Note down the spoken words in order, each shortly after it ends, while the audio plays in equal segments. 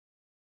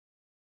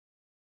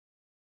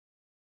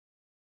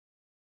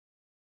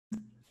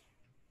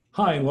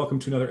Hi, and welcome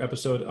to another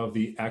episode of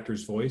The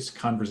Actor's Voice,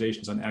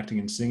 Conversations on Acting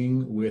and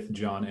Singing with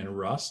John and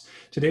Russ.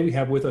 Today we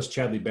have with us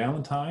Chadley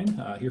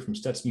Ballantyne, here from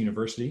Stetson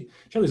University.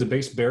 Chadley's a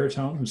bass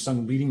baritone who's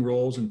sung leading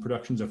roles in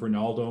productions of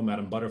Rinaldo,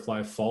 Madame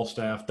Butterfly,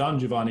 Falstaff, Don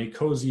Giovanni,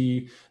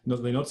 Così,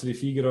 Le Nozze di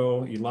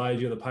Figaro,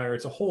 Elijah, The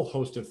Pirates, a whole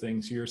host of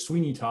things here.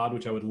 Sweeney, Todd,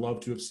 which I would love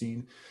to have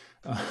seen.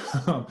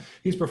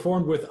 He's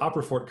performed with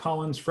Opera Fort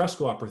Collins,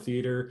 Fresco Opera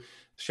Theater.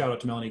 Shout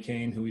out to Melanie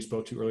Kane, who we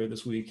spoke to earlier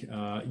this week.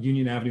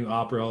 Union Avenue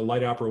Opera,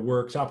 Light Opera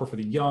Works, Opera for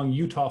the Young,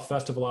 Utah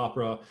Festival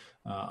Opera,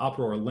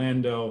 Opera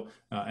Orlando,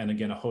 and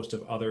again, a host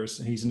of others.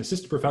 He's an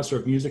assistant professor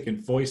of music and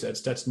voice at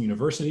Stetson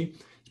University.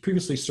 He's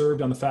previously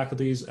served on the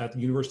faculties at the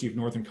University of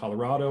Northern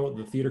Colorado,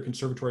 the Theatre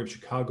Conservatory of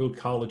Chicago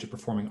College of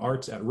Performing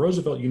Arts at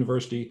Roosevelt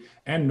University,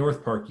 and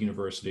North Park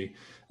University.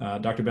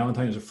 Dr.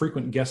 Ballantyne is a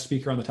frequent guest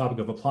speaker on the topic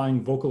of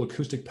applying vocal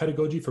acoustic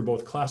pedagogy for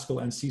both classical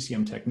and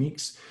CCM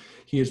techniques.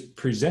 He has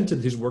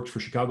presented his works for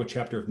Chicago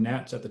chapter of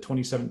NATS at the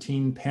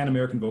 2017 Pan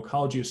American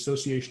Vocology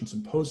Association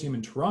Symposium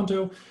in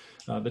Toronto,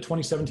 the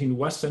 2017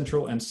 West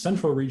Central and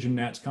Central Region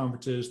NATS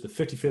conferences, the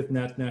 55th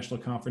NATS National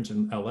Conference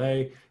in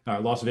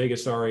Las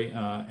Vegas,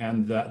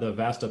 and the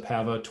Vasta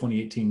Pava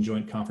 2018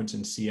 Joint Conference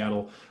in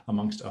Seattle,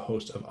 amongst a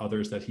host of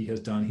others that he has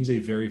done. He's a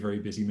very, very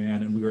busy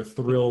man, and we are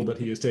thrilled that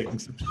he is taking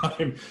some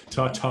time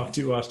to talk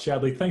to us.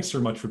 Chadley, thanks so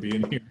much for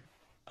being here.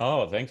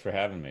 Oh, thanks for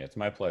having me. It's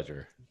my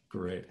pleasure.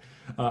 Great.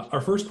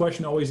 Our first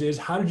question always is,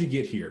 how did you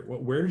get here?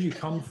 Where did you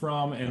come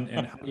from, and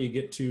how do you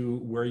get to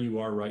where you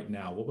are right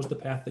now? What was the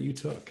path that you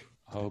took?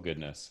 Oh,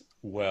 goodness.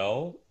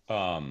 Well,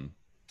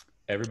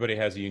 everybody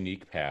has a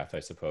unique path,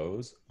 I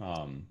suppose.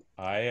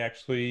 I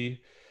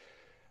actually,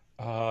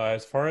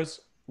 as far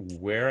as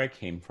where I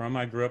came from,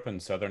 I grew up in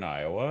southern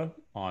Iowa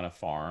on a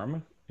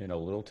farm in a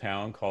little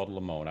town called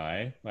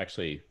Lamoni,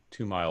 actually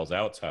 2 miles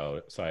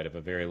outside of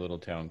a very little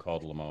town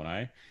called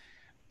Lamoni.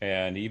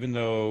 And even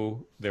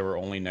though there were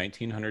only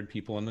 1,900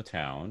 people in the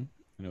town,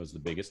 and it was the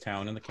biggest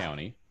town in the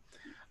county,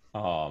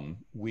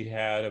 we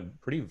had a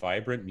pretty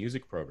vibrant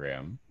music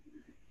program.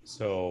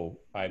 So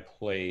I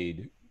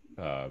played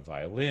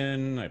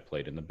violin, I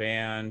played in the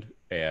band,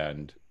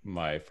 and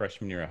my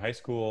freshman year of high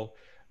school,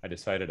 I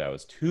decided I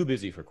was too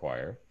busy for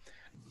choir,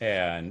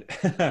 and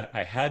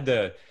I had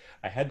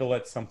to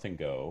let something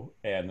go.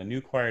 And the new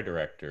choir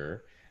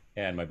director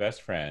and my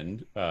best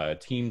friend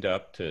teamed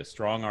up to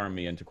strong arm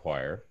me into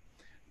choir.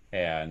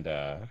 And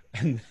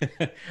and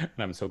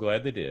I'm so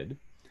glad they did.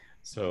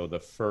 So the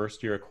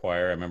first year of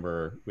choir, I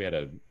remember we had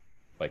a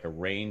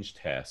range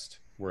test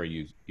where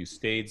you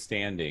stayed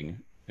standing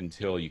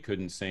until you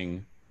couldn't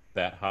sing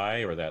that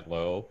high or that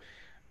low.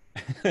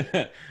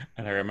 And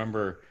I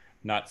remember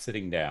not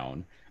sitting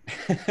down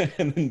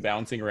and then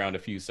bouncing around a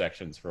few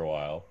sections for a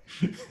while.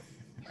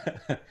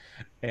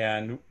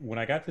 And when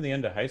I got to the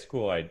end of high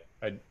school, I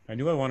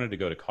knew I wanted to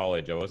go to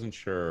college. I wasn't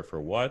sure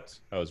for what.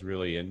 I was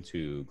really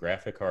into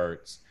graphic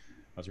arts.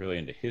 I was really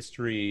into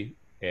history,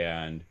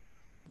 and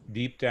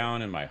deep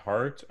down in my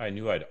heart, I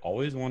knew I'd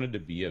always wanted to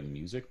be a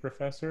music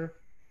professor.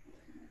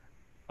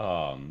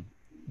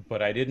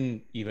 But I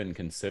didn't even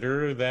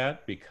consider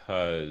that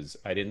because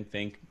I didn't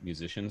think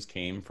musicians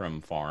came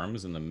from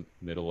farms in the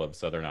middle of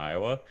southern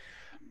Iowa.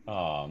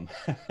 Um,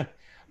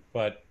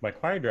 but my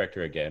choir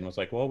director again was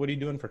like, well, what are you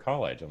doing for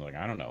college? I'm like,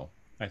 I don't know.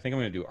 I think I'm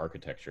going to do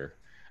architecture,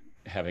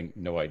 having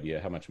no idea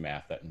how much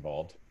math that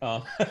involved.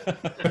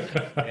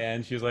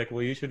 And she was like,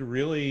 well, you should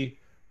really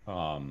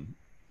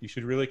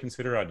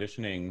consider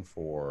auditioning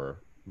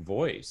for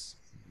voice.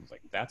 I was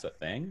like, that's a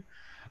thing.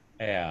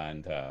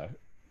 And I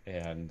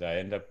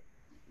ended up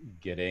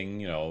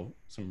getting,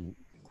 some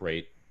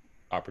great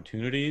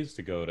opportunities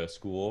to go to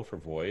school for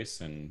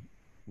voice, and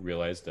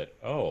realized that,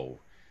 oh,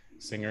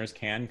 singers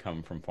can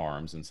come from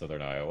farms in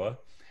southern Iowa.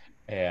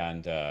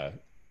 And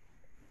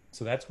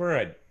so that's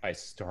where I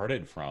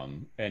started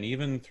from. And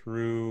even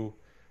through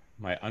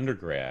my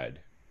undergrad,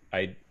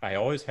 I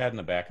always had in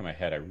the back of my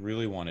head, I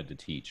really wanted to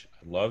teach.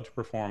 I loved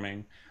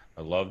performing.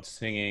 I loved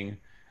singing.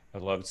 I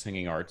loved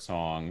singing art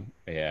song.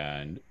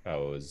 And I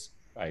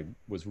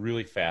was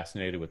really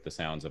fascinated with the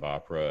sounds of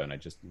opera. And I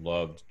just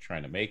loved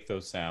trying to make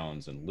those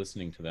sounds and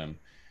listening to them.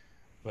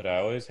 But I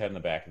always had in the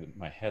back of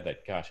my head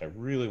that, gosh, I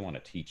really want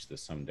to teach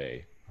this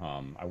someday.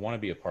 I want to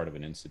be a part of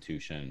an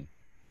institution.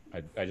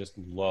 I just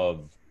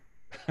love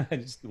I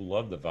just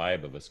love the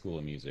vibe of a school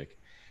of music.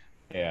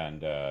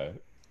 And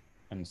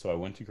so I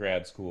went to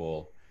grad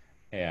school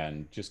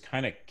and just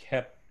kind of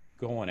kept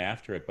going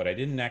after it. But I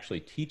didn't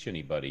actually teach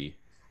anybody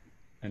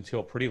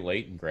until pretty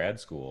late in grad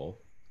school,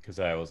 because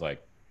I was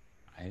like,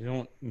 I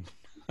don't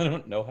I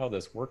don't know how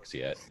this works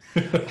yet.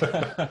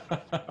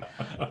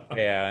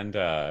 and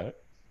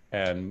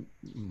and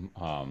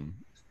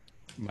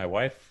my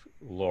wife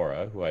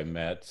Laura, who I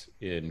met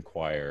in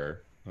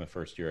choir in the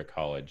first year of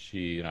college,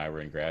 she and I were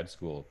in grad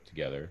school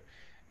together,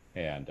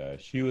 and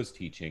she was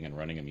teaching and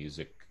running a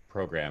music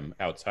program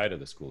outside of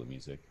the School of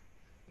Music.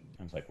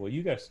 I was like, well,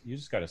 you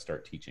just got to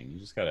start teaching. You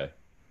just got to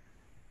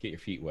get your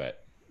feet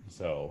wet.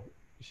 So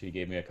she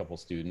gave me a couple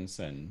students,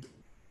 and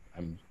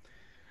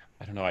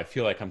I don't know, I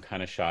feel like I'm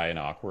kind of shy and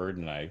awkward.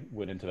 And I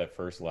went into that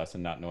first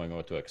lesson not knowing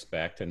what to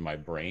expect. And my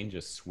brain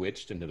just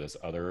switched into this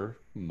other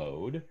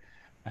mode.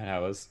 And I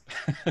was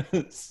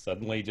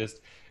suddenly just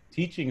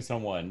teaching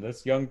someone,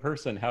 this young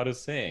person, how to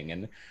sing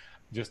and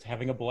just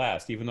having a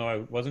blast, even though I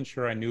wasn't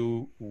sure I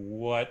knew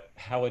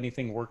how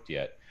anything worked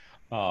yet.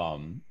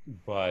 Um,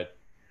 but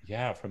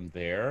yeah, from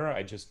there,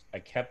 I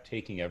kept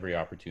taking every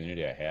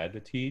opportunity I had to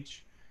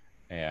teach.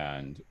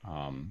 And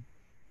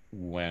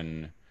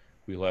when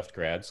we left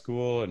grad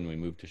school and we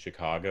moved to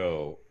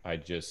Chicago,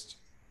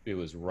 it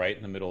was right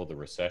in the middle of the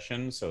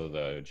recession. So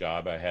the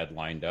job I had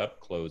lined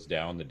up closed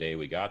down the day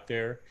we got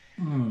there.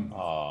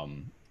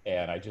 Mm.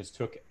 And I just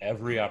took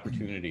every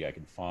opportunity I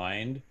could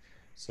find.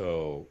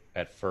 So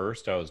at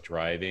first I was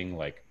driving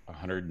like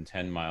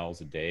 110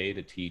 miles a day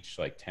to teach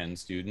like 10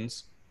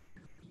 students.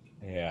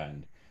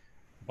 And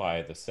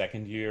by the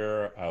second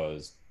year, I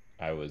was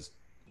I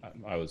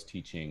was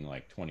teaching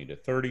like 20 to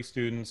 30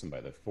 students, and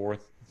by the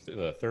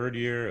third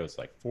year, it was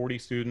like 40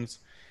 students,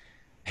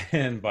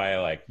 and by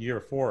like year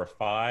 4 or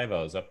 5,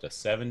 I was up to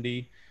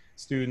 70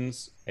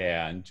 students,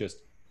 and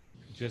just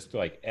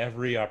like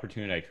every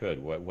opportunity I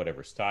could,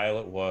 whatever style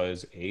it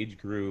was, age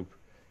group,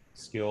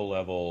 skill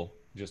level,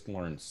 just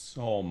learned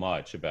so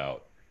much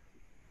about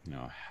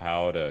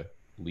how to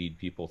lead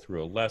people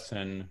through a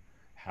lesson,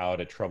 how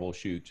to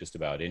troubleshoot just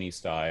about any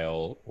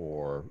style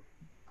or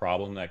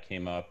problem that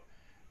came up,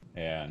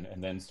 and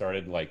then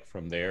started like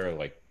from there,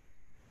 like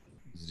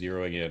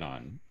zeroing in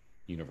on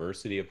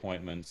university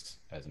appointments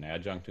as an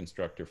adjunct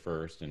instructor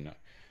first, and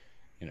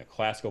in a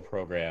classical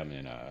program,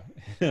 in a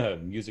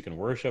music and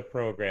worship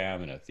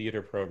program, in a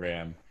theater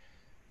program.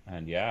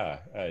 And yeah,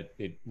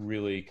 it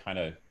really kind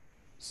of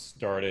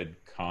started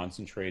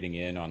concentrating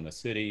in on the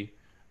city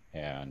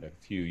and a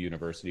few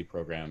university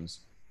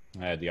programs.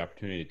 I had the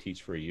opportunity to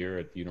teach for a year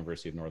at the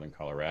University of Northern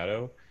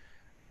Colorado.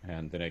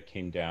 And then it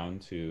came down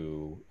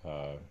to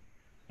kind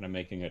of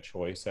making a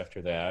choice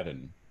after that.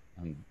 And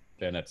I'm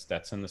then at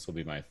Stetson. This will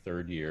be my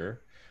third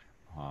year.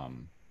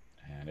 And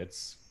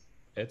it's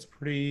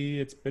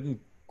been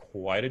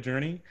quite a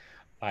journey.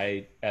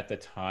 At the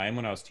time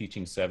when I was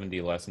teaching 70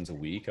 lessons a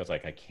week, I was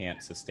like, I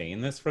can't sustain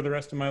this for the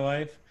rest of my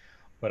life.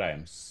 But I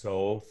am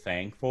so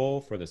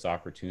thankful for this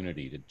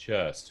opportunity to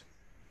just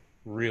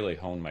really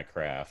hone my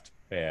craft.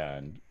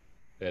 And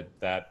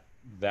that's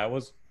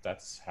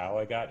how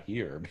I got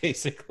here,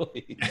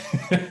 basically.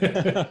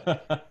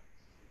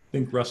 I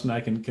think Russ and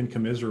I can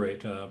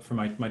commiserate. For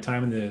my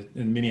time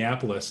in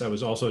Minneapolis, I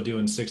was also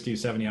doing 60,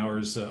 70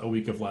 hours a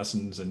week of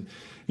lessons. And,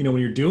 when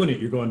you're doing it,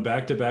 you're going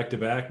back to back to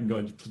back and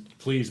going,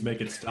 please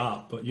make it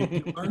stop. But you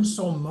learn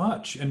so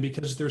much. And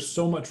because there's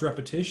so much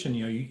repetition,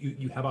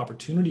 you have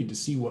opportunity to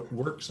see what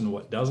works and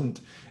what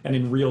doesn't. And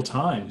in real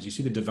time, you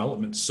see the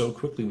development so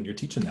quickly when you're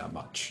teaching that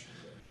much.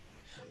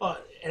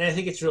 And I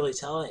think it's really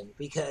telling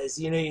because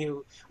when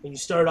you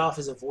start off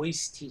as a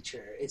voice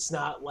teacher, it's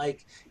not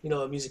like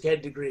a music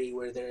ed degree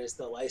where there's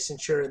the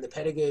licensure and the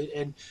pedagogy,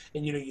 and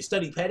you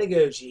study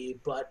pedagogy,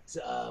 but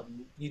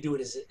you do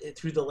it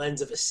through the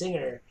lens of a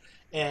singer.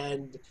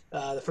 And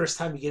the first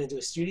time you get into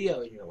a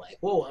studio, and you're like,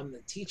 "Whoa, I'm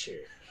the teacher.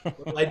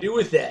 What do I do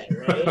with that?"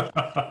 Right?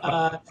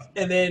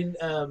 And then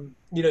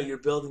you're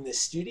building this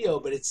studio,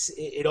 but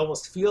it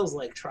almost feels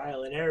like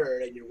trial and error,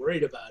 and you're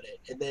worried about it.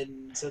 And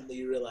then suddenly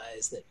you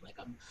realize that like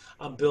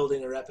I'm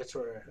building a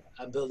repertoire.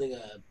 I'm building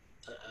a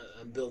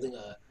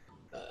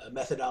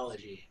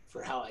methodology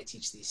for how I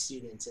teach these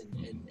students,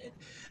 and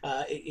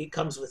it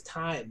comes with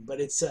time, but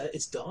it's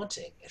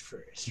daunting at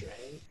first,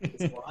 right?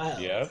 It's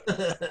wild. Yeah.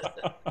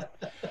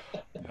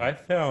 I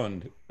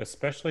found,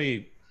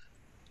 especially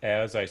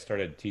as I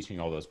started teaching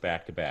all those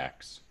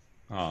back-to-backs,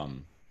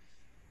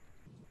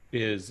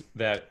 is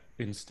that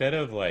instead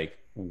of like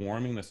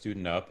warming the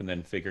student up and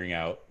then figuring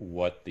out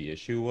what the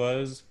issue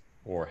was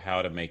or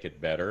how to make it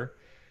better,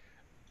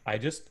 I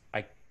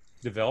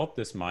developed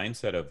this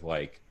mindset of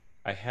like,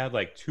 I had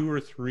like 2 or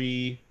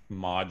 3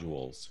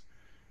 modules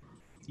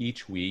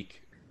each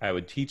week. I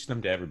would teach them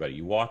to everybody.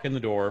 You walk in the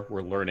door,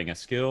 we're learning a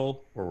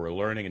skill or we're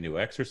learning a new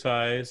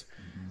exercise.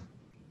 Mm-hmm.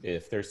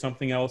 If there's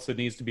something else that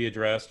needs to be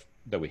addressed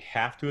that we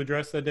have to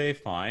address that day,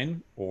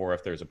 fine. Or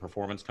if there's a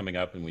performance coming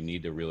up and we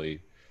need to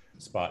really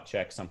spot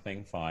check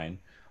something, fine.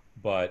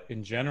 But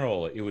in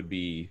general, I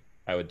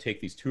would take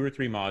these 2 or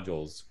 3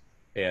 modules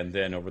and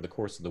then over the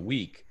course of the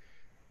week,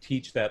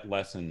 teach that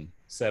lesson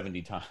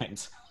 70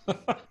 times.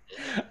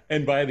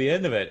 And by the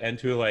end of it, and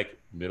to like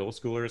middle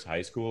schoolers, high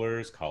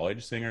schoolers,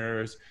 college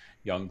singers,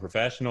 young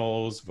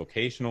professionals,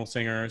 vocational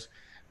singers.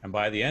 And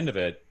by the end of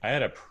it, I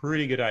had a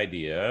pretty good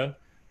idea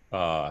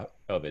of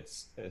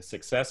its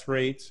success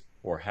rate,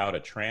 or how to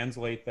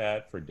translate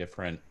that for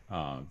different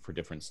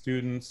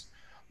students,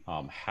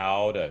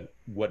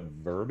 what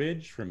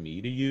verbiage for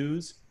me to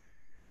use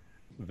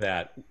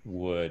that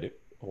would,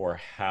 or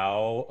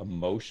how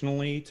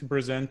emotionally to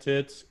present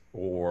it,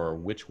 or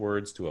which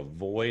words to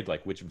avoid,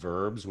 like which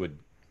verbs would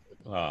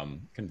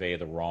convey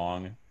the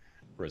wrong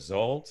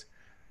result.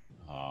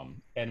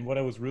 And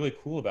what was really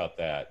cool about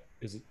that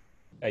is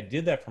I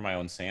did that for my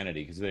own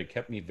sanity because it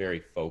kept me very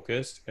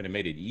focused and it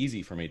made it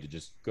easy for me to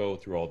just go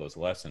through all those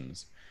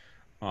lessons.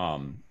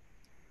 Um,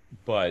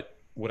 but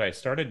what I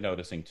started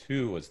noticing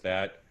too was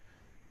that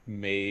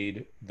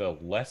made the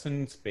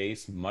lesson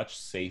space much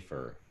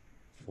safer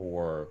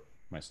for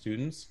my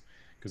students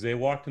because they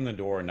walked in the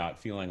door not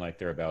feeling like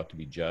they're about to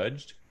be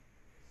judged.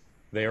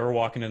 They were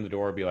walking in the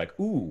door and be like,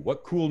 ooh,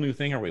 what cool new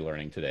thing are we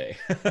learning today?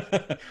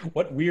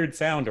 What weird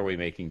sound are we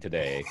making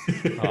today?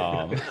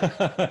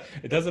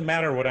 It doesn't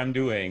matter what I'm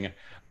doing.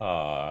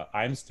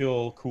 I'm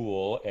still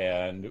cool,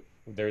 and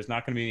there's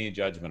not going to be any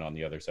judgment on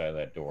the other side of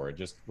that door.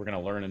 Just we're going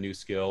to learn a new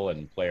skill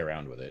and play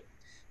around with it.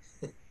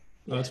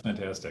 Oh, that's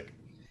fantastic.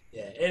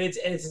 Yeah, and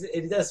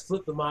it does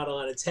flip the model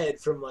on its head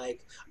from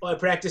like, oh, I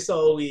practiced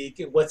all week,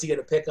 and what's he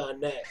gonna pick on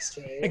next,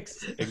 right?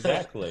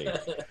 Exactly.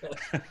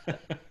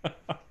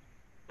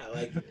 I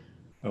like it.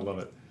 I love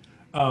it.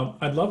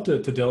 I'd love to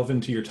delve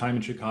into your time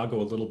in Chicago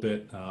a little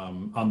bit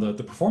on the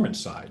performance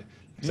side.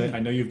 Because I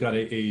know you've got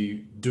a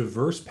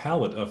diverse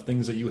palette of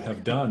things that you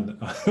have done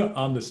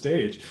on the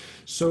stage.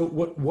 So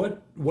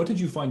what did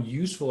you find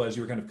useful as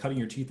you were kind of cutting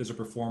your teeth as a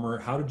performer?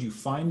 How did you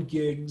find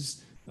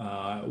gigs?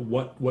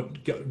 What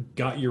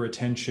got your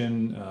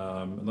attention?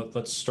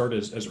 Let's start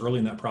as early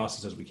in that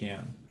process as we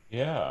can.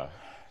 Yeah.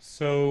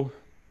 So,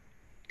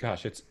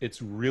 gosh,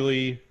 it's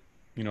really,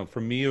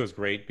 for me, it was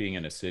great being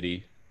in a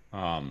city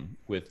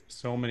with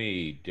so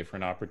many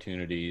different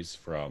opportunities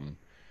from,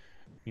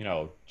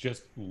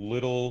 just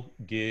little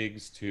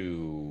gigs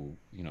to,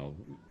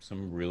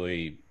 some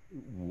really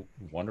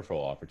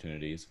wonderful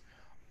opportunities.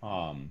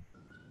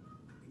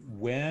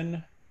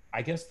 When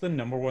I guess the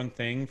number one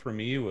thing for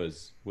me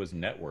was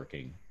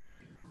networking.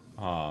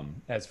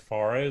 As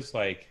far as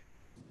like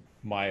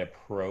my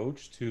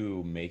approach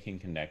to making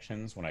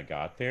connections when I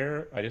got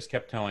there, I just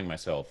kept telling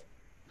myself,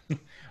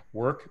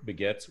 work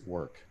begets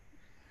work.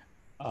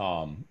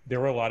 There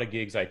were a lot of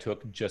gigs I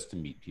took just to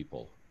meet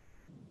people.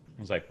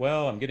 I was like,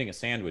 well, I'm getting a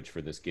sandwich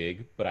for this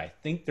gig, but I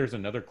think there's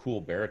another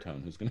cool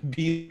baritone who's going to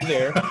be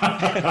there.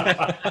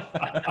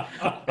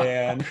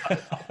 And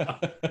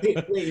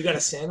wait, you got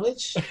a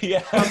sandwich?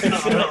 Yeah,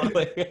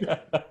 exactly.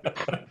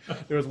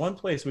 There was one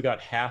place we got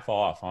half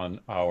off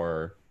on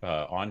our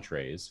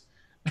entrees.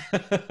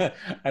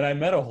 And I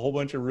met a whole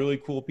bunch of really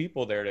cool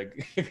people there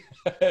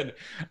and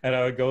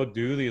I would go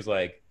do these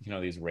like,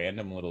 these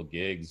random little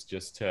gigs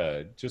just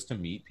to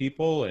meet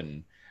people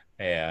and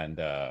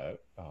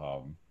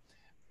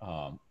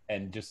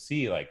just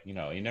see like, you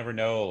never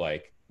know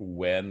like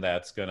when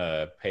that's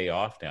gonna pay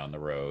off down the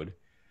road.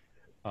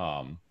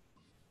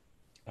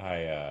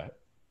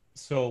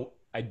 So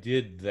I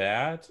did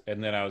that,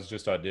 and then I was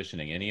just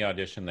auditioning. Any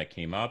audition that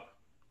came up,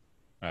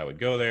 I would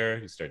go there.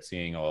 You start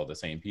seeing all the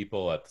same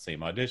people at the same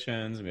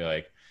auditions and be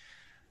like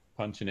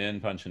punching in,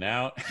 punching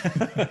out.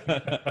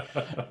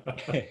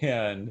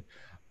 And,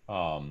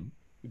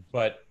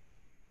 but,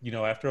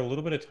 after a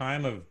little bit of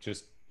time of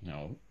just,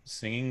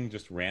 singing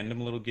just random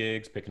little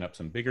gigs, picking up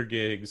some bigger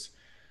gigs,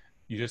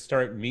 you just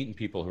start meeting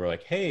people who are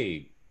like,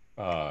 hey,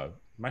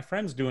 my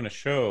friend's doing a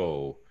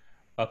show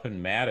up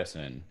in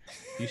Madison.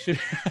 You should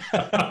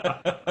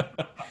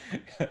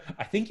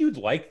I think you'd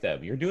like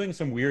them. You're doing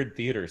some weird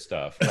theater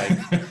stuff. Like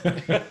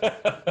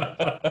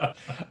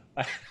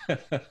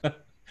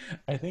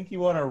I think you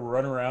want to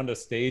run around a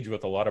stage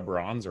with a lot of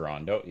bronzer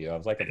on, don't you? I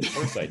was like, of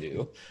course I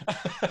do.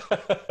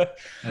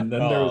 And then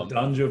there was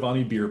Don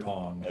Giovanni beer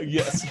pong.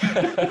 Yes.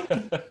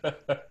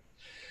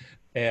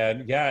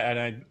 And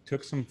I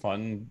took some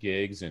fun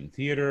gigs in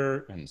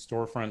theater and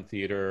storefront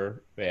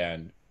theater,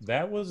 and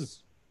that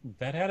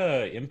had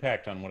an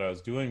impact on what I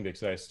was doing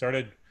because I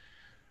started,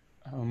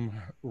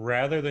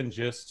 rather than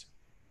just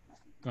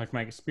like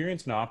my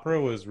experience in opera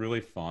was really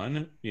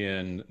fun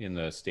in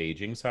the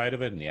staging side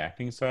of it and the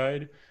acting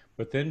side,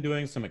 but then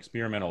doing some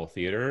experimental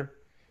theater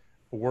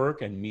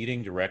work and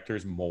meeting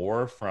directors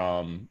more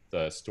from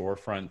the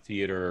storefront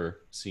theater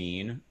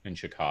scene in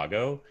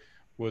Chicago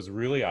was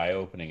really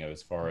eye-opening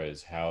as far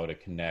as how to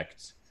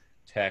connect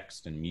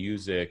text and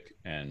music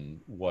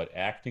and what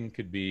acting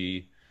could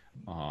be.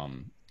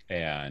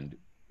 And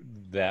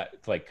that,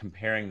 like,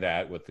 comparing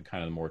that with the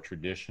kind of more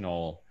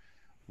traditional,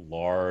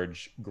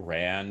 large,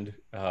 grand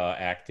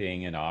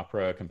acting in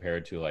opera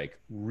compared to like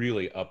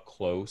really up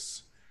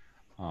close,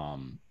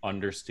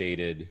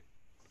 understated,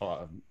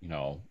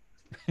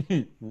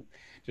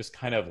 just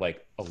kind of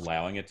like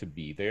allowing it to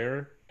be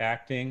there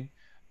acting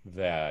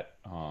that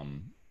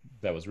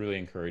was really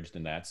encouraged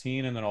in that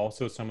scene. And then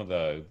also some of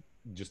the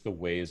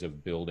ways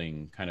of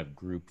building kind of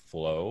group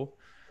flow,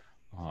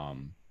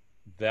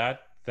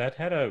 that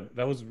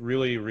was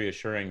really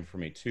reassuring for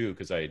me too,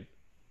 because in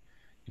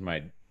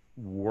my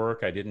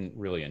work I didn't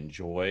really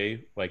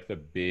enjoy like the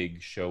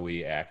big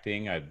showy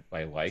acting. I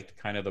liked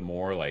kind of the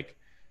more like,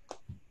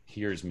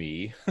 here's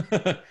me.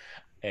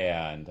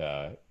 And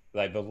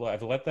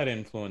I've let that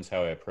influence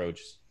how I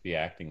approach the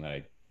acting that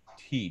I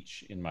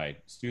teach in my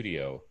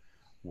studio,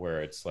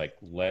 where it's like,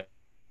 let's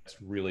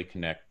really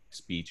connect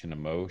speech and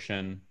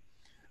emotion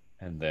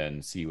and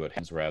then see what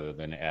happens, rather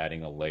than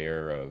adding a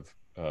layer of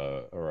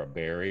or a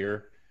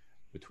barrier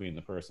between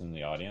the person and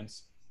the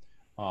audience.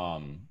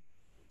 So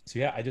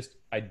yeah, I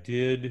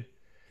did,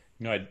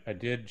 I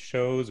did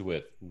shows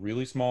with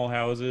really small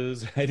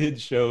houses. I did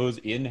shows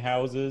in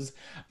houses.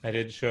 I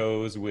did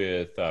shows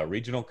with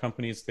regional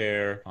companies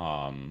there.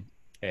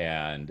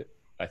 And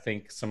I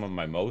think some of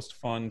my most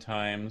fun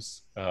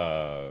times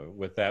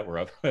with that were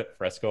up at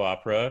Fresco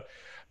Opera,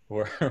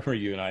 where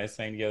you and I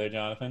sang together,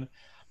 Jonathan.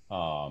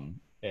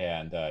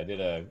 And I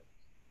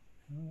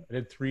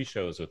did 3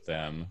 shows with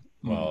them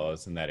while I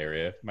was in that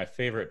area. My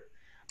favorite,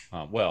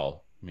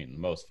 well, I mean, the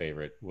most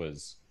favorite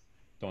was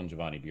Don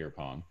Giovanni Beer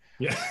Pong.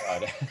 Yeah.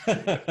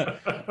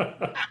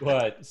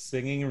 But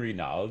singing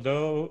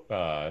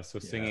Rinaldo,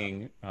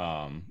 singing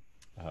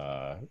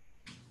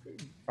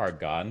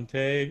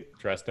Argante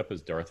dressed up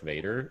as Darth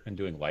Vader and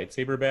doing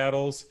lightsaber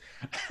battles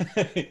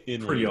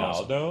in pretty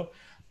Rinaldo,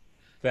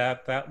 awesome.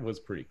 That was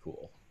pretty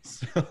cool.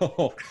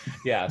 So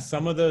yeah,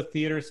 some of the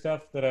theater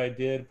stuff that I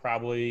did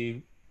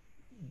probably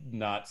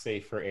not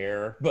safe for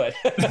air, but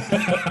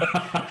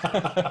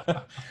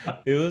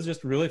it was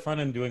just really fun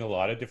and doing a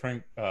lot of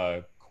different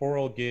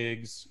choral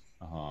gigs.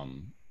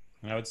 And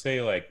I would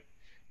say, like,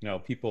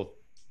 people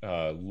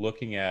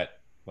looking at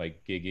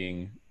like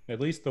gigging, at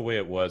least the way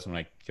it was when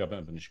I came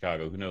up in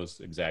Chicago. Who knows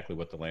exactly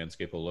what the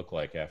landscape will look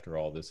like after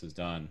all this is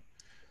done,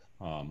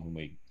 when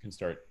we can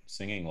start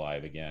singing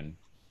live again.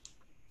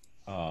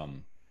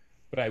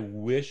 But I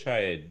wish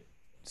I had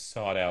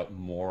sought out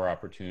more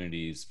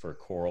opportunities for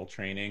choral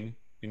training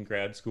in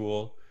grad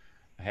school.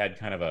 I had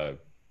I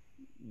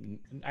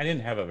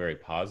didn't have a very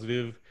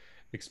positive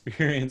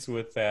experience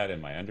with that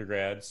in my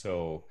undergrad,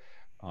 so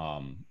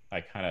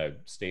I kind of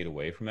stayed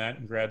away from that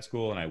in grad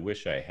school, and I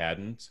wish I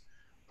hadn't,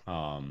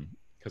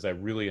 because I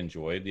really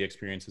enjoyed the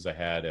experiences I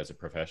had as a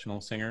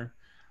professional singer.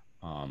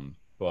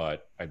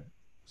 But I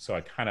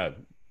kind of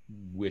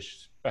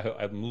wish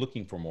I'm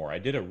looking for more. I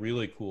did a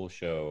really cool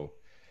show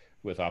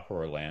with Opera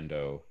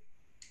Orlando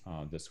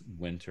this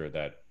winter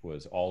that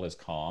was All Is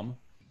Calm.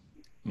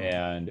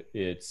 And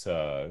it's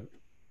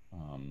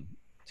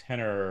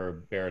tenor,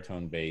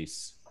 baritone,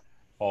 bass,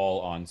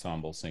 all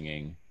ensemble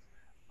singing.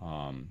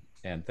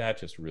 And that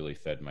just really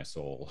fed my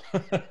soul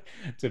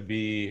to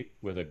be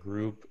with a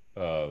group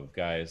of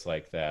guys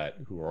like that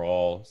who are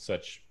all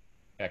such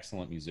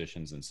excellent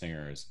musicians and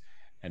singers,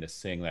 and to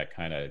sing that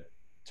kind of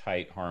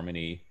tight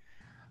harmony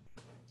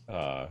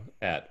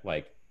at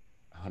like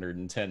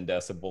 110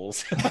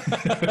 decibels.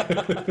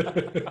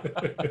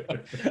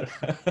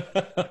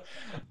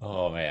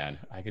 Oh man,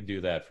 I could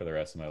do that for the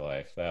rest of my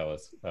life. That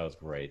was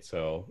great.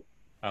 So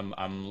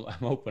I'm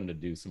open to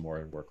do some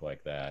more work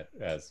like that,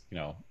 as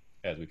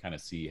as we kind of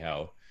see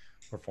how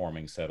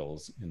performing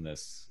settles in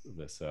this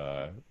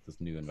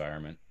new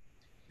environment.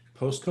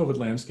 Post-COVID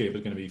landscape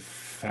is going to be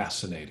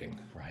fascinating,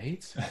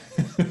 right?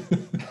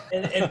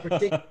 and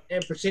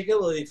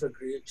particularly for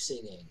group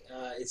singing,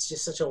 it's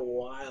just such a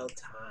wild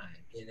time.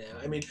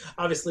 I mean,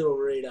 obviously we're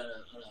worried on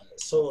a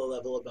solo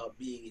level about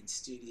being in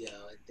studio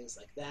and things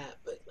like that,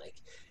 but like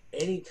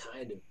any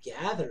kind of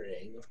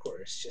gathering, of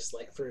course, just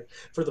like for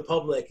the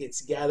public,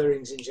 it's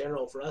gatherings in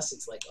general. For us,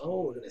 it's like,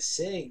 oh, we're going to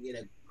sing in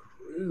a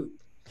group.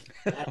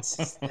 That's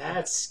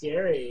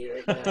scary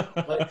right now,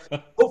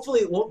 but hopefully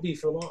it won't be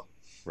for long.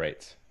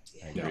 Right.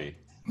 I agree.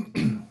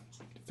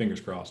 Fingers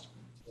crossed.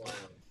 Wow.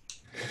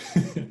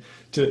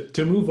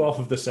 To move off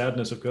of the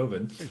sadness of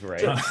COVID,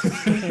 right?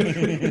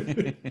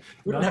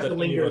 We don't have to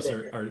linger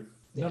there.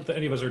 Not that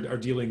any of us are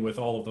dealing with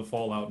all of the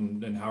fallout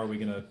and how are we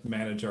going to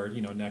manage our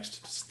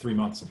next 3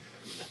 months.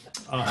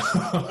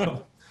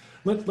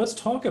 Let's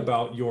talk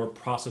about your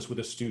process with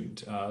a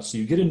student. So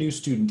you get a new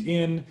student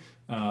in.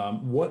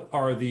 What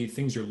are the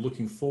things you're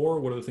looking for?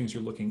 What are the things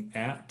you're looking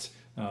at?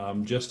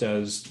 Just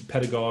as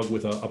pedagogue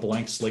with a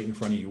blank slate in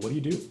front of you, what do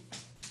you do?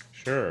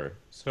 Sure.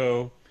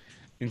 So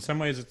in some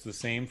ways it's the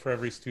same for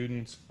every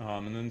student.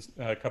 And then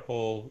a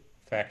couple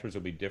factors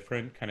will be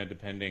different, kind of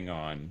depending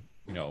on,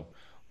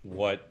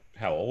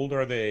 how old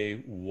are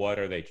they? What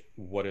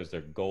is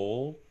their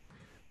goal?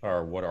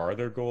 Or what are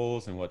their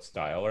goals, and what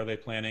style are they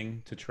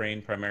planning to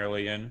train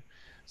primarily in?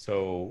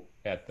 So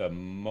at the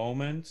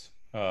moment,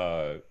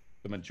 the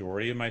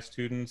majority of my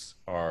students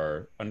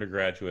are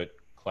undergraduate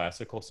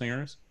classical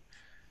singers.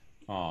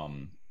 But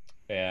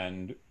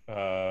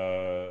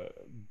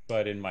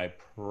in my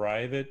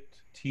private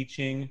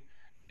teaching,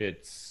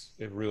 it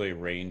really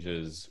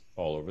ranges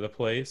all over the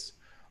place.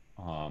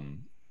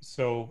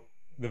 So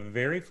the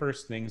very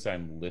first things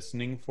I'm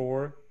listening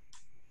for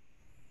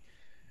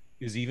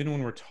is, even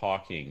when we're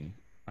talking,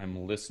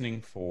 I'm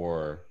listening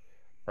for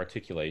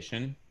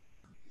articulation.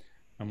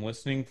 I'm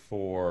listening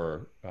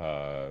for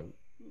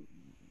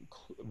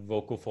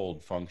vocal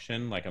fold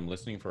function. Like, I'm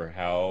listening for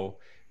how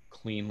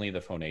cleanly the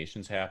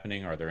phonation's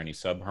happening. Are there any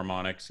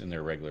subharmonics in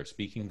their regular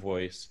speaking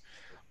voice?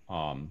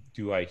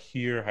 Do I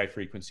hear high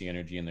frequency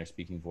energy in their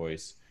speaking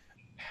voice?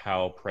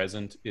 How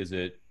present is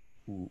it,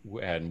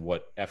 and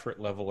what effort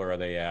level are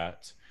they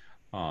at?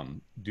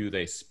 Do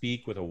they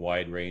speak with a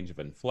wide range of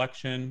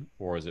inflection,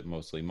 or is it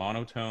mostly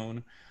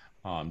monotone?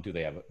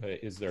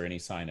 Is there any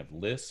sign of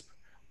lisp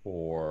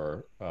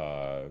or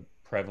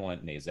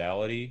prevalent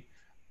nasality?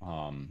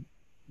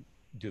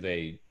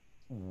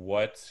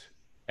 What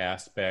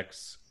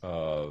aspects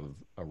of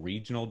a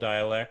regional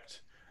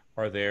dialect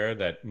are there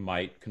that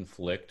might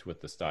conflict with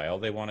the style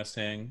they want to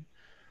sing?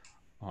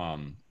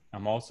 I'm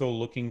also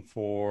looking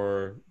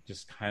for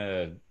just kind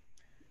of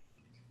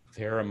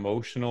their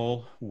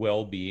emotional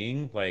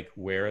well-being, like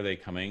where are they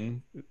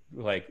coming,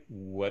 like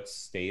what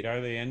state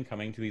are they in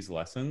coming to these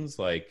lessons,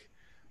 like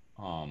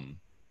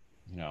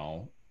you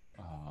know,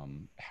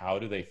 how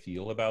do they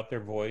feel about their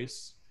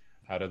voice,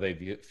 how do they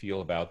feel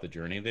about the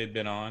journey they've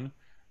been on,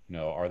 you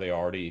know, are they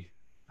already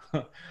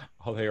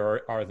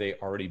are they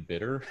already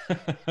bitter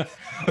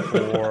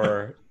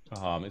or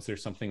is there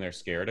something they're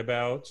scared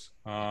about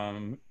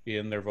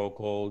in their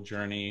vocal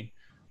journey?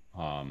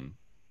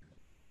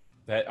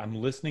 That I'm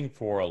listening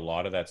for a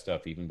lot of that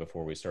stuff even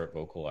before we start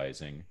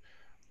vocalizing.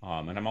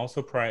 And I'm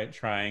also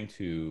trying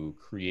to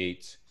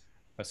create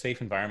a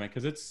safe environment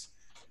because it's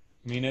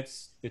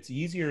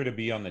easier to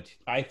be on the,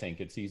 I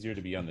think it's easier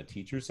to be on the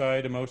teacher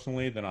side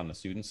emotionally than on the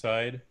student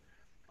side.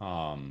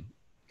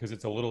 Because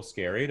it's a little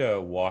scary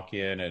to walk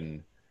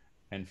in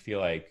and feel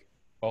like,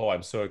 oh,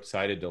 I'm so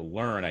excited to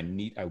learn.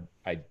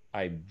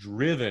 I'm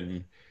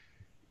driven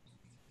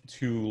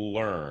to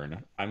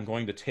learn. I'm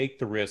going to take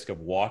the risk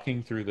of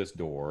walking through this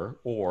door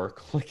or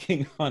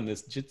clicking on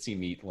this Jitsi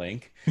Meet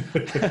link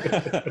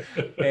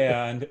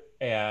and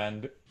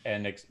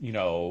you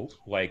know,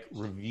 like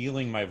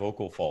revealing my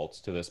vocal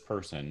faults to this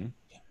person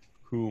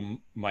who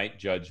might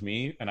judge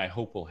me and I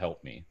hope will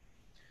help me.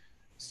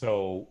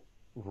 So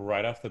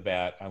right off the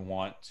bat, I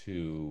want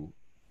to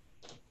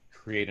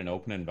create an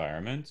open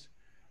environment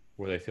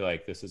where they feel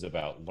like this is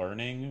about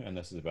learning and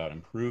this is about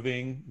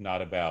improving,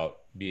 not about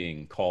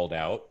being called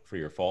out for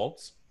your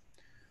faults.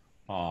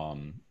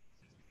 And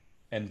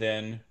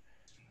then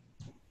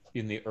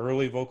in the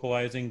early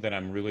vocalizing, then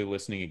I'm really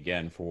listening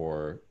again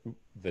for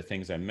the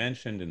things I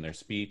mentioned in their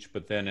speech.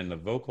 But then in the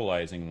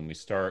vocalizing, when we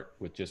start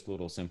with just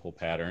little simple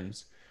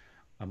patterns,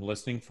 I'm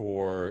listening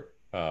for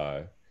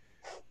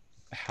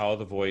how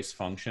the voice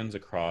functions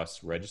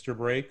across register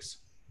breaks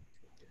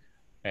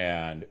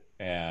and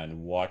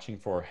watching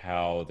for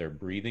how their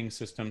breathing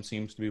system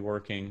seems to be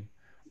working.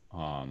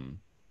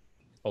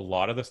 A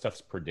lot of the stuff's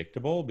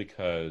predictable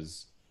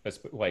because it's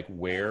like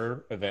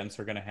where events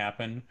are going to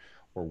happen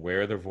or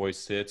where their voice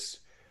sits,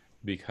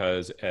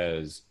 because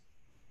as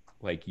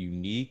like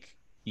unique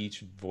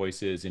each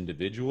voice is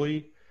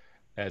individually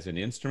as an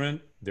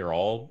instrument, they're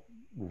all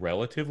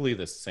relatively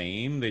the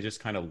same. They just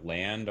kind of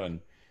land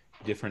on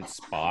different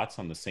spots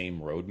on the same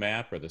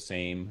roadmap or the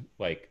same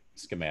like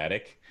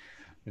schematic,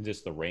 and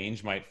just the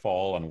range might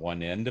fall on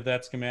one end of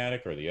that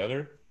schematic or the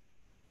other.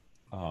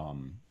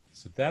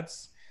 So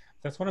that's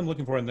what I'm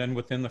looking for. And then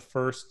within the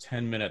first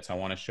 10 minutes, I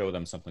want to show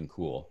them something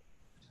cool.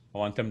 I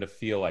want them to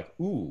feel like,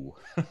 ooh,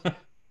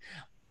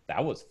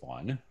 that was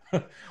fun,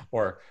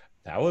 or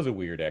that was a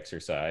weird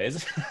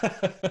exercise.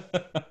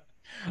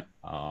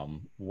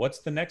 What's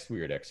the next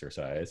weird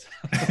exercise?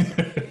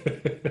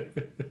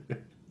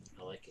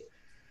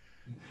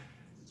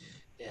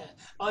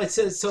 Oh,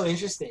 it's so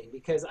interesting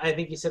because I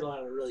think you said a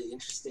lot of really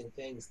interesting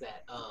things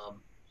that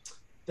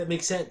that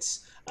make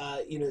sense.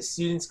 You know,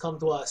 students come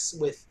to us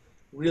with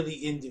really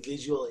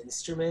individual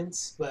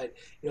instruments, but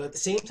you know, at the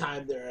same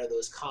time, there are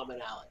those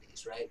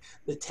commonalities, right?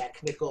 The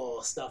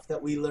technical stuff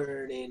that we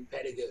learn in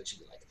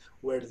pedagogy, like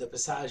where do the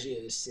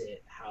passagios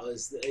sit? How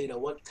is the, you know,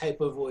 what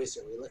type of voice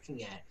are we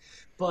looking at?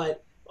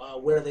 But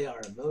where they are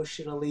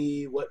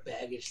emotionally, what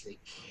baggage they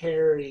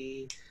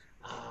carry,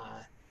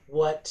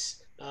 what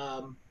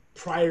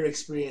prior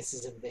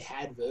experiences have they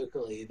had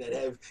vocally that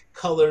have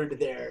colored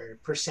their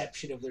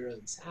perception of their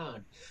own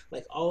sound.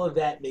 Like all of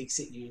that makes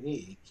it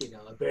unique. You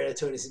know, a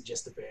baritone isn't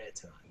just a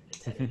baritone, a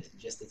tenor isn't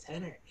just a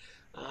tenor.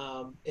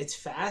 It's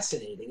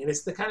fascinating, and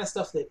it's the kind of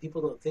stuff that people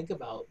don't think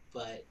about,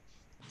 but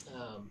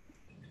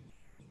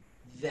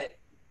that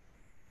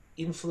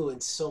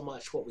influence so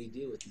much what we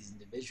do with these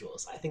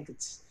individuals. I think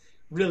it's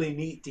really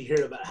neat to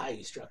hear about how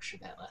you structure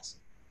that lesson.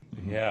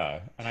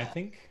 Yeah, and I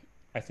think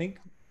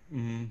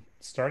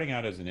starting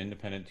out as an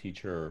independent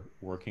teacher,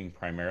 working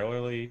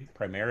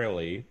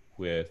primarily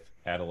with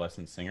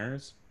adolescent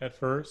singers at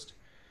first,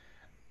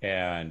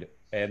 and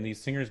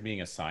these singers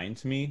being assigned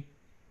to me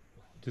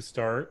to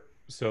start,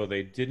 so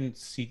they didn't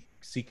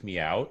seek me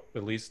out,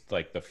 at least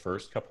like the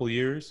first couple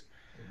years.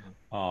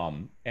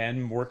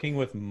 And working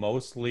with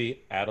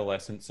mostly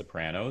adolescent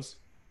sopranos,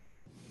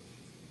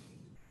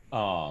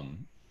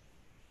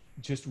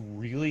 just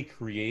really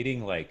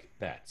creating like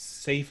that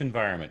safe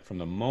environment from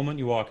the moment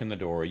you walk in the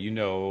door. You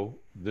know,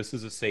 this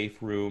is a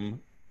safe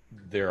room.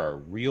 There are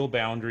real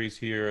boundaries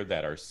here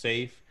that are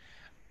safe,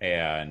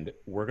 and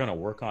we're going to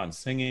work on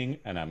singing,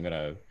 and I'm going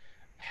to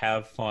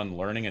have fun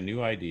learning a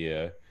new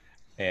idea,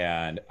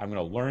 and I'm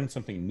going to learn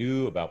something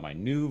new about my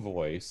new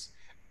voice.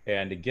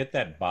 And to get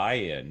that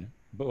buy-in,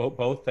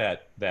 both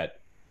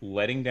that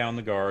letting down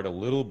the guard a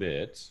little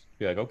bit,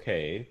 be like,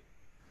 okay,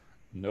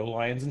 no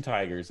lions and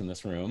tigers in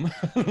this room,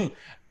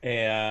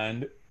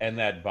 and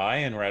that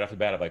buy-in right off the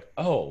bat of like,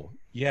 oh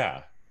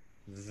yeah,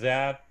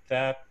 that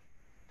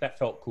that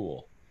felt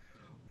cool.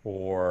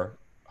 Or,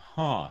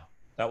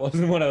 that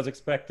wasn't what I was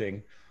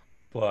expecting,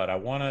 but I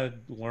want to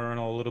learn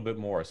a little bit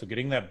more. So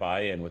getting that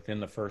buy-in within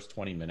the first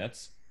 20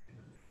 minutes,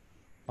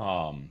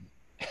 I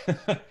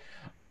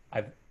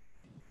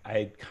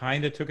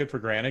kind of took it for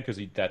granted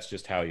because that's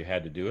just how you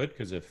had to do it.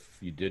 Because if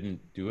you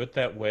didn't do it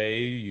that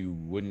way, you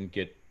wouldn't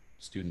get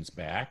students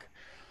back.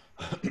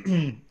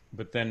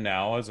 But then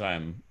now, as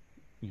I'm,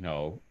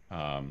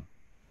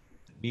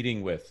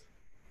 meeting with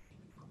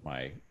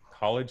my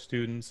college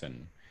students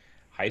and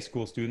high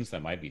school students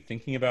that might be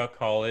thinking about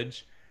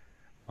college,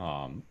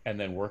 and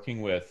then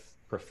working with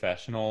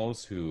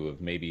professionals who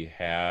have maybe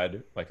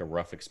had like a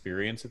rough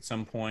experience at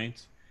some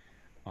point,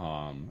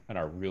 and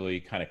are really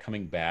kind of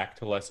coming back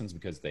to lessons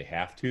because they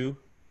have to,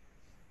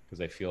 because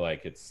they feel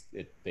like it's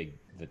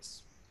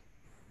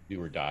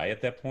do or die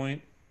at that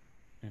point.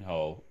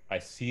 I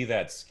see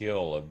that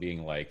skill of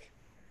being like,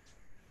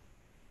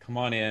 come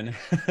on in,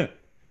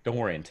 don't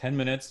worry, in 10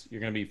 minutes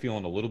you're going to be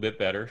feeling a little bit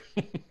better.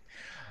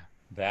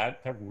 that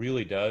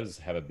really does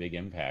have a big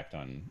impact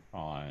on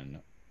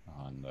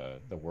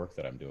the work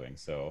that I'm doing.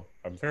 So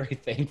I'm very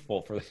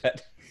thankful for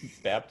that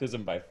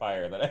baptism by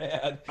fire that I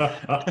had.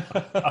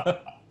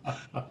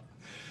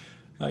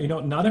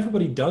 Not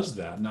everybody does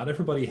that. Not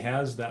everybody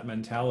has that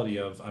mentality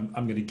of I'm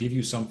going to give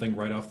you something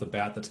right off the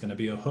bat that's going to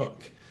be a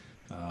hook.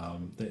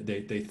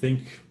 They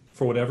think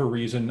for whatever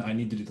reason I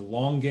need to do the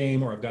long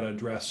game, or I've got to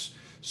address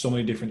so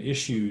many different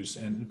issues.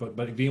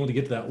 But being able to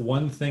get to that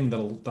one thing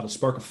that'll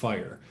spark a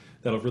fire,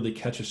 that'll really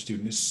catch a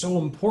student is so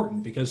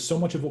important, because so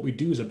much of what we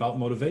do is about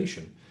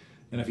motivation.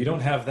 And if you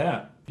don't have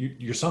that,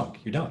 you're sunk.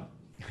 You're done.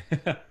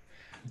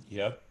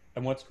 Yep.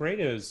 And what's great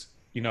is,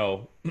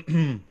 the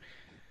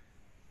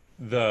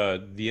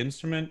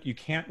instrument, you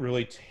can't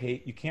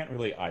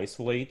really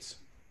isolate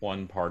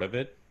one part of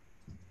it.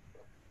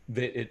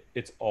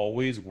 It's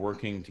always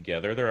working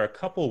together. There are a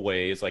couple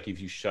ways, like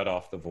if you shut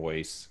off the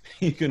voice,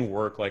 you can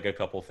work like a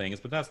couple things,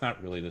 but that's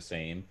not really the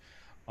same.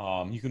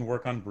 You can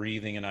work on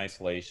breathing in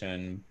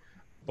isolation,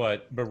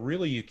 but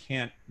really you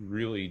can't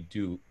really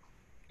do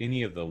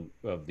any of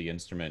the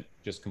instrument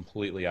just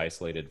completely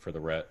isolated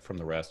from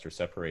the rest or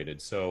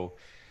separated. So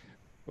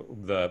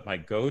my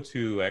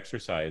go-to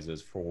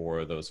exercises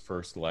for those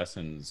first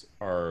lessons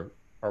are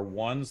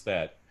ones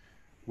that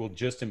will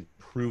just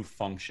improve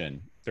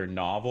function. They're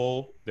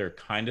novel, they're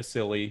kind of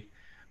silly,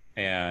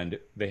 and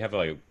they have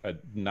a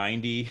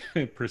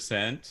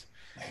 90%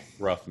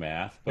 rough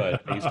math,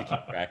 but I used to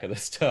keep track of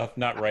this stuff,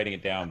 not writing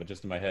it down, but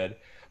just in my head,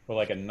 but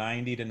like a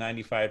 90 to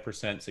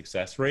 95%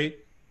 success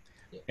rate,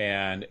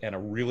 and a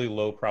really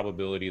low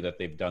probability that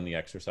they've done the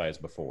exercise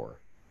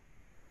before.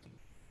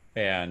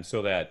 And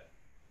so that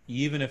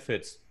even if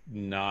it's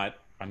not,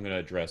 I'm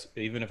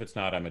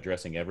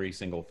addressing every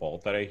single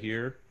fault that I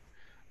hear,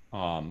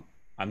 I'm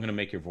going to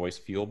make your voice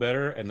feel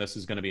better, and this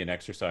is going to be an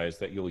exercise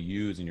that you'll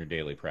use in your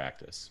daily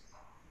practice.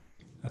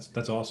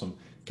 That's awesome.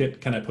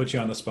 Can I put you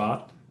on the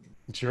spot?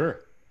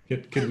 Sure.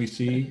 Could we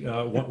see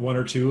one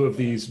or two of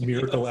these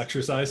miracle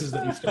exercises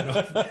that you start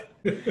off with?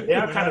 They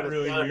are kind of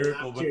really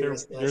miracle, but they're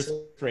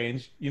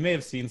strange. You may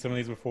have seen some of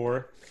these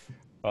before,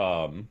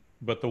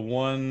 but the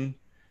one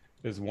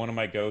is one of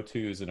my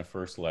go-tos in a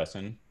first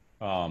lesson,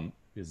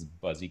 is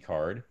Buzzy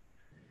Card.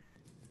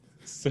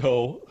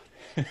 So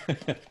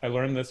I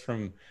learned this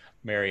from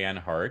Marianne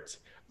Hart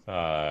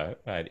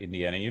at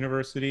Indiana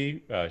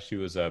University. She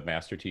was a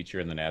master teacher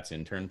in the Nats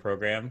intern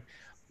program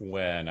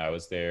when I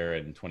was there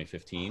in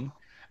 2015.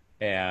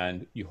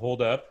 And you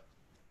hold up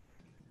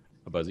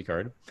a Buzzy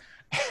Card,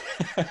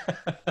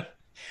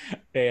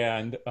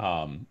 and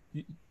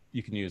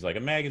you can use like a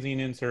magazine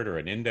insert or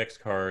an index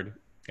card,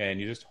 and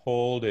you just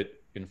hold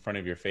it in front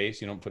of your face.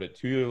 You don't put it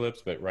to your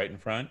lips, but right in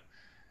front.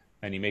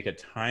 And you make a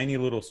tiny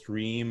little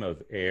stream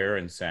of air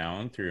and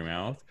sound through your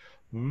mouth.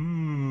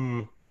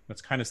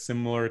 That's kind of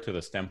similar to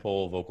the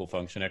Stemple vocal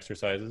function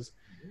exercises.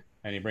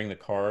 And you bring the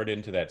card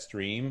into that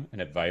stream,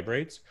 and it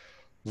vibrates.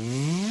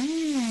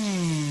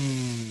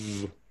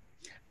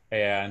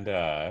 And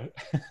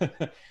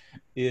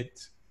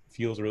it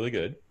feels really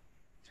good.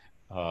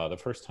 The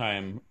first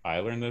time I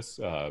learned this,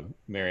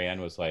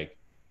 Marianne was like,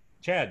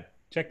 Chad,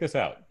 check this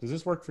out. Does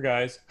this work for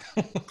guys?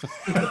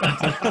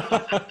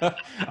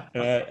 and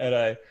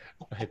I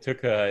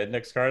took a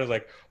index card. I was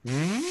like,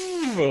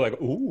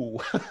 ooh.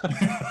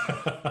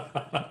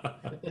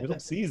 Little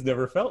C's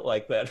never felt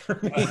like that for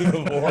me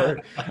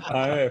before.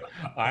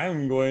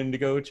 I'm going to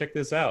go check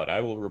this out. I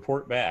will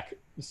report back.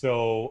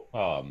 So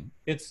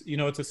it's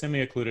a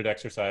semi-occluded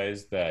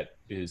exercise that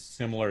is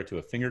similar to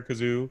a finger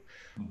kazoo,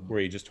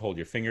 where you just hold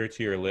your finger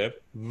to your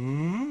lip.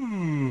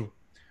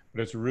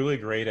 But it's really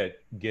great at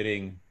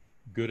getting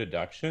good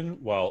adduction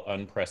while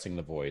unpressing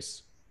the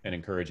voice and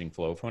encouraging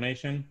flow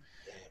phonation,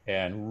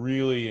 and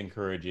really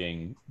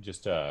encouraging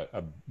just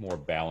a more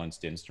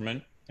balanced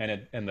instrument.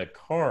 And the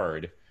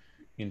card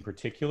in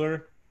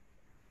particular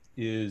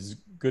is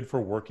good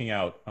for working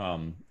out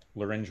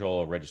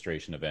laryngeal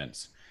registration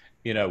events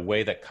in a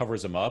way that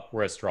covers them up,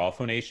 whereas straw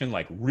phonation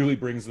like really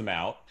brings them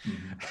out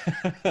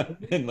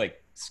and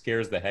like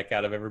scares the heck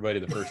out of everybody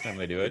the first time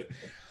they do it.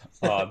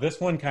 This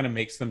one kind of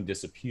makes them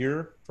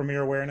disappear from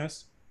your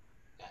awareness.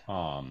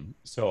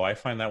 So I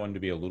find that one to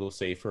be a little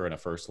safer in a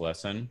first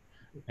lesson.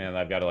 And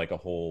I've got like a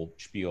whole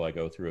spiel I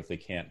go through if they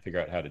can't figure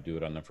out how to do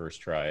it on the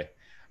first try,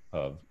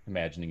 of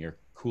imagining you're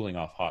cooling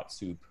off hot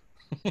soup.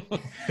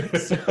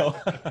 so,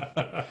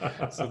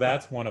 so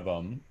that's one of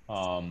them.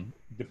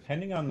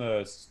 Depending on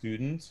the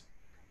student,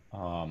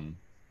 then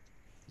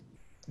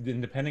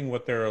depending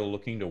what they're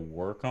looking to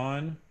work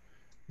on,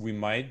 we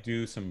might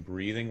do some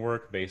breathing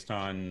work based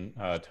on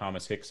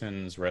Thomas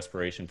Hickson's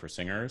Respiration for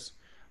Singers.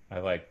 I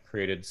like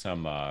created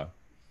some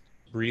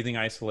breathing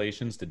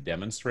isolations to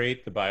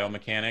demonstrate the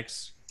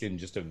biomechanics in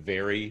just a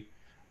very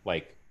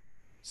like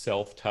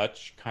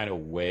self-touch kind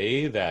of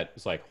way that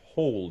is like,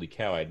 holy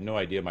cow, I had no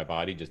idea my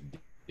body just did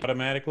it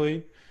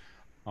automatically.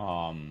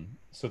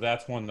 So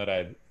that's one that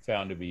I've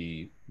found to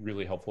be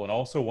really helpful, and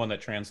also one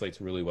that translates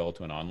really well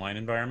to an online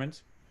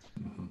environment.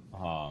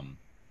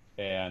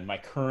 And my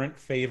current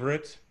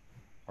favorite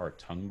are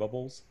tongue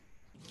bubbles.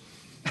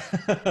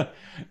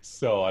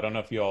 So I don't know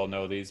if you all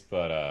know these,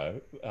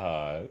 but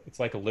it's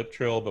like a lip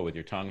trill, but with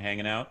your tongue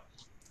hanging out.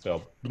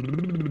 So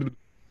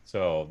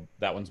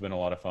that one's been a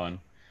lot of fun.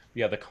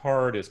 Yeah, the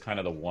card is kind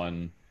of the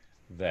one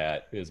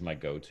that is my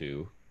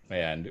go-to.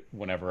 And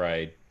whenever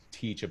I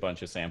teach a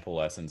bunch of sample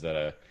lessons at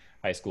a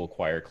high school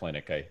choir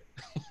clinic, I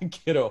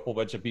get a whole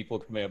bunch of people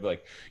come in and be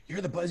like,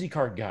 "You're the buzzy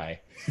card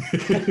guy."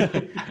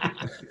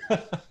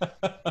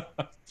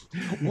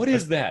 What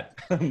is that?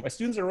 My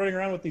students are running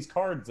around with these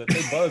cards that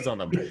say buzz on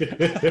them.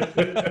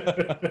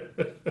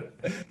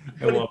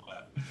 I love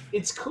that.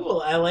 It's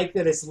cool. I like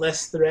that it's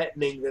less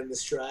threatening than the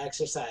straw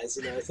exercise.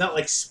 You know, it's not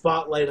like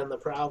spotlight on the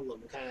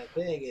problem kind of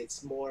thing.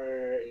 It's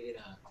more, you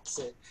know,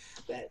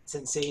 that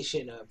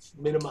sensation of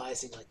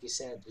minimizing, like you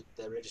said,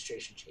 the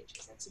registration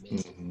changes. That's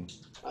amazing.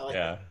 I like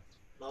that.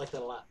 I like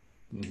that a lot.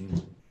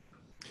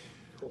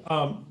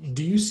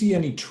 Do you see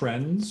any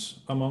trends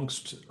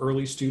amongst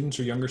early students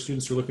or younger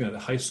students who are looking at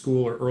high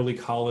school or early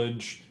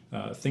college,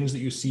 things that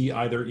you see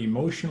either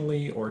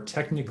emotionally or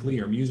technically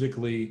or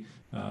musically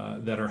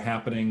that are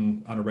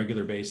happening on a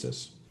regular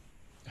basis?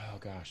 Oh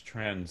gosh,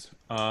 trends.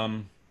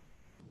 And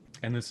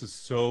this is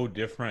so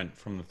different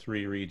from the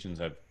three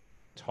regions I've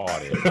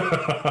taught it.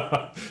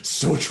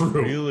 So true.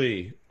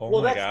 Really?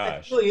 Oh my gosh.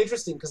 That's really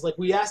interesting, because like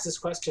we asked this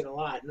question a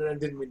lot, and I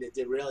didn't mean to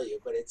derail you,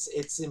 but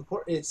it's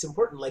important. It's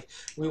important. Like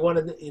we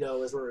wanted, you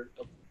know, as we're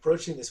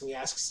approaching this, we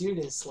ask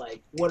students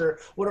like, what are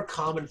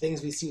common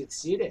things we see with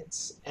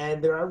students,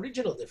 and there are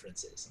regional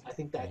differences. I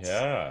think that's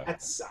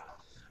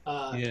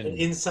an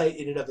insight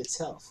in and of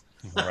itself.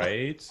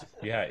 Right?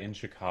 Yeah. In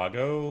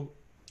Chicago,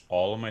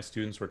 all of my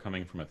students were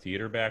coming from a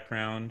theater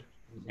background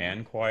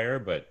and choir,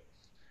 but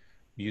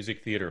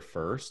music theater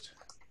first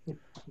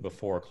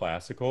before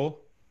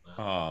classical.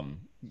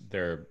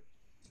 There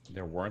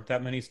weren't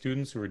that many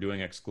students who were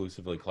doing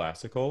exclusively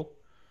classical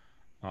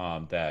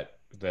that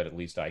at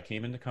least I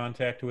came into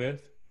contact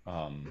with.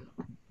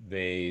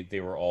 They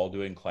were all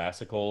doing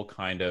classical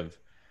kind of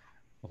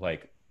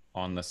like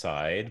on the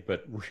side,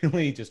 but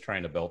really just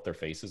trying to belt their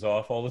faces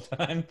off all the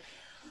time.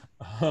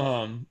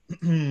 And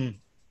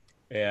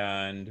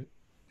in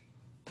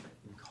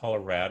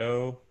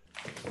Colorado,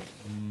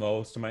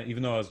 most of my,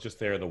 even though I was just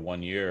there the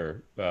 1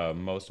 year,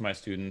 most of my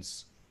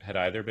students had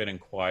either been in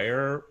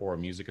choir or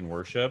music and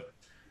worship,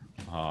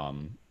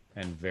 and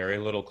very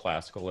little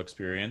classical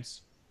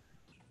experience.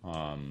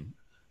 And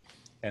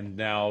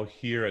now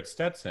here at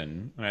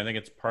Stetson, and I think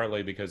it's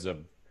partly because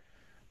of,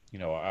 you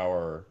know,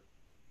 our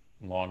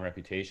long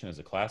reputation as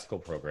a classical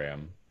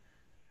program,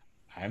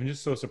 I'm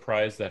just so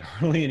surprised that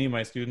hardly any of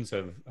my students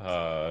have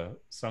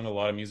sung a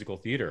lot of musical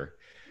theater.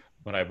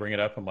 When I bring it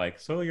up, I'm like,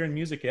 so you're in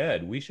music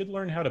ed. We should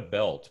learn how to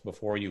belt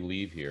before you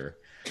leave here.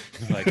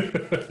 I'm like,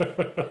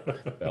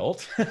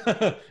 belt?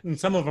 And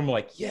some of them are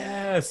like,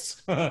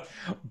 yes.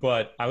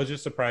 But I was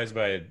just surprised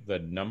by the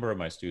number of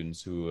my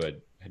students who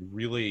had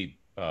really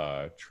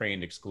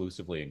trained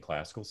exclusively in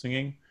classical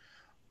singing,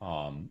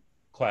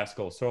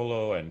 classical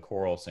solo and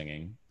choral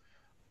singing.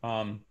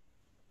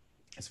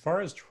 As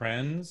far as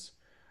trends,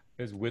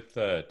 is with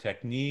the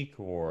technique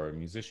or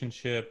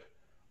musicianship,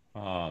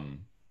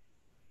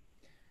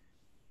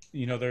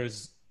 you know,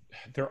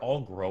 they're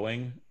all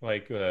growing,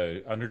 like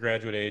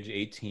undergraduate age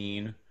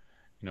 18, you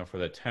know, for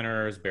the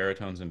tenors,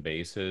 baritones, and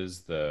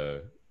basses,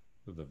 the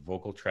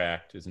vocal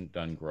tract isn't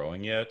done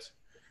growing yet.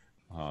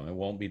 It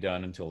won't be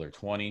done until they're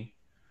 20.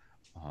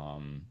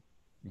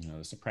 You know,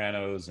 the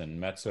sopranos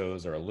and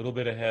mezzos are a little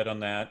bit ahead on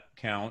that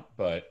count,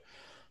 but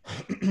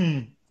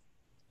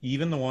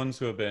even the ones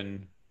who have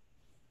been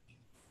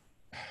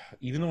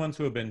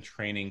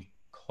training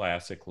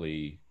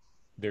classically,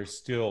 there's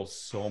still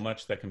so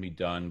much that can be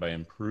done by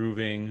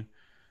improving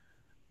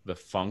the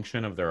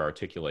function of their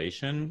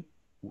articulation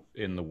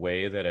in the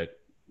way that it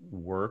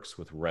works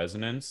with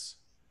resonance,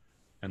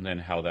 and then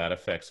how that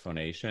affects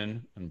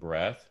phonation and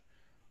breath.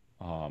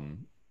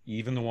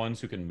 even the ones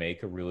who can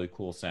make a really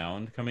cool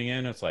sound coming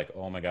in, it's like,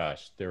 oh my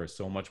gosh, there is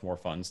so much more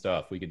fun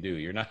stuff we can do.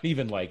 You're not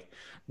even like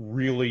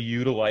really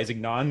utilizing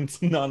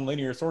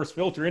non-linear source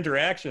filter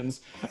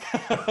interactions.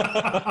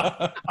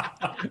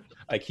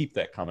 I keep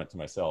that comment to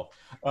myself.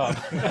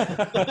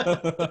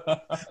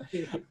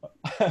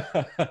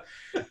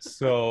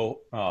 So,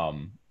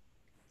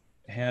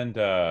 and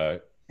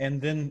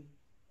then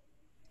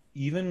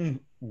even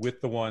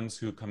with the ones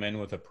who come in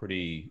with a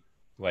pretty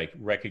like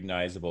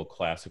recognizable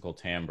classical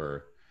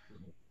timbre,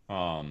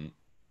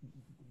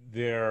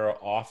 there's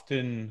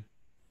often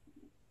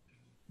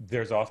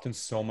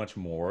so much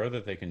more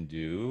that they can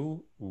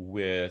do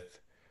with,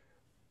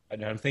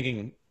 and I'm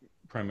thinking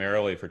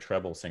primarily for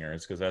treble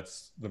singers because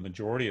that's the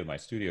majority of my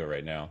studio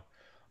right now.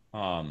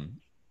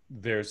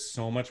 There's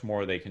so much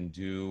more they can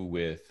do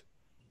with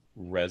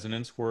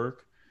resonance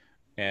work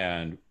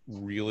and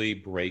really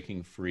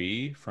breaking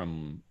free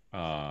from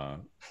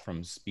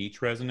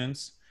speech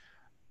resonance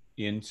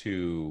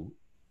into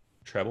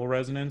treble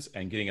resonance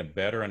and getting a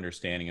better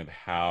understanding of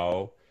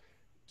how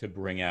to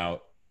bring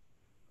out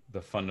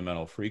the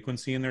fundamental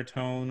frequency in their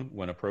tone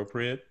when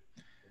appropriate,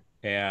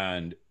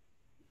 and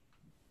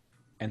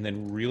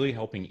then really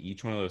helping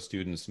each one of those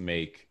students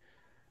make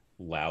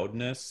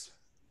loudness,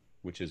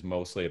 which is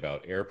mostly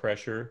about air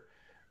pressure,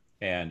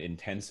 and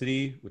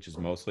intensity, which is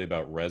mostly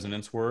about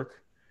resonance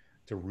work,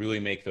 to really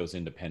make those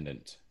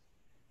independent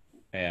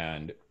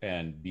and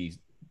be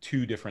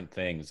two different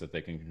things that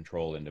they can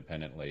control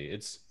independently.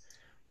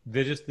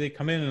 They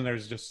come in and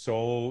there's just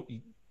so,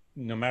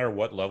 no matter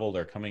what level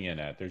they're coming in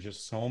at, there's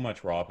just so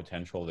much raw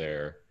potential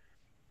there.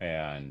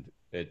 And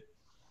it,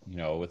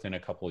 within a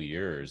couple of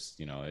years,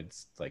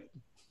 it's like,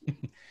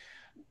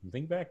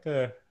 think back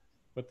to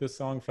what this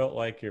song felt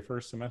like your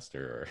first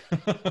semester.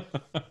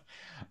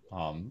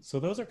 So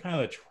those are kind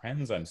of the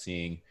trends I'm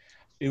seeing.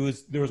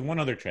 There was one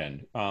other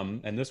trend,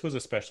 and this was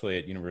especially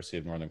at University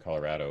of Northern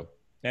Colorado,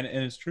 and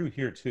it's true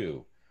here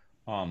too.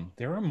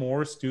 There are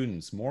more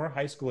students, more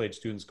high school age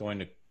students going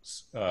to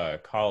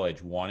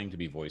college wanting to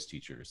be voice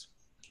teachers.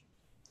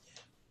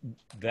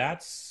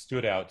 That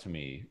stood out to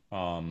me.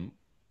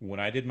 When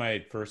I did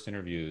my first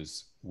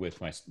interviews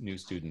with my new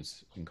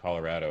students in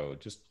Colorado,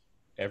 just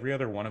every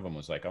other one of them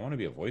was like, I want to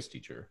be a voice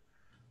teacher.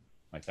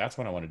 Like, that's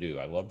what I want to do.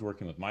 I loved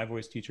working with my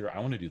voice teacher. I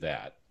want to do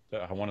that.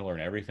 I want to learn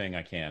everything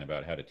I can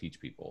about how to teach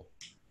people.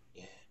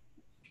 Yeah.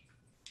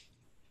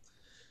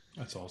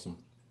 That's awesome.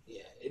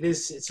 Yeah, it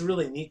is. It's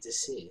really neat to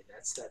see.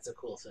 That's a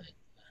cool thing.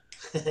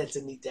 That's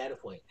a neat data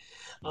point.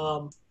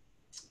 I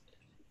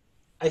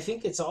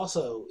think it's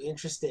also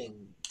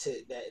interesting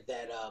that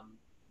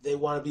they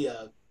want to be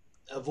a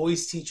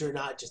voice teacher,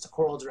 not just a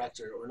choral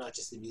director or not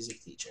just a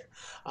music teacher.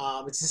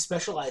 It's a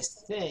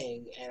specialized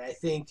thing, and I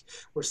think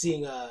we're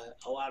seeing a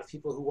lot of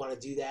people who want to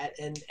do that,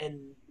 and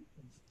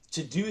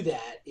to do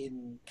that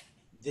in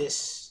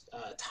this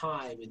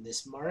time, in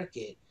this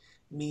market,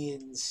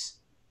 means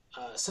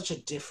such a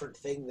different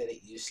thing than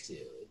it used to,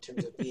 in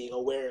terms of being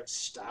aware of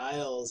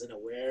styles and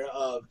aware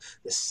of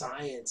the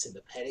science and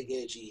the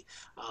pedagogy.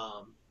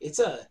 It's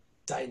a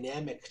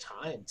dynamic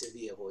time to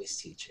be a voice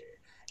teacher.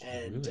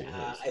 And Really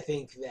I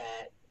think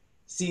that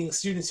seeing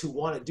students who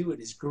want to do it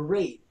is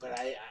great, but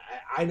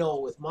I know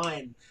with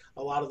mine,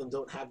 a lot of them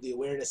don't have the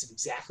awareness of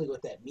exactly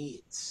what that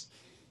means.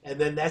 And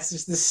then that's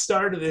just the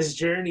start of this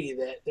journey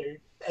that they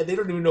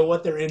don't even know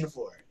what they're in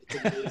for.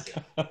 It's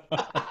amazing.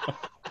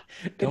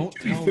 To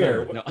be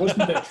fair,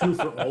 wasn't that true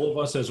for all of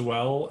us as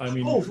well? I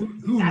mean, who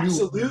knew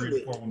what we were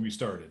in for when we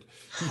started?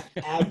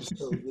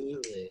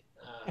 Absolutely.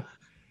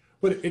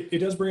 But it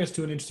does bring us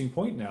to an interesting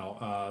point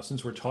now,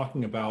 since we're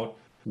talking about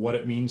what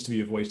it means to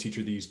be a voice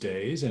teacher these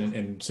days,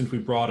 and since we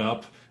brought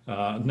up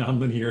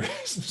nonlinear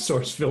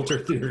source filter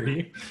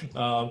theory,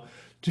 what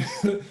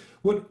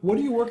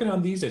are you working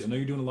on these days? I know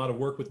you're doing a lot of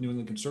work with New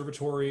England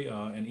Conservatory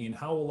and Ian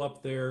Howell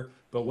up there,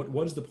 but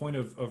what is the point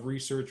of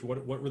research?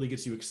 What really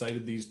gets you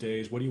excited these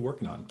days? What are you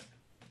working on?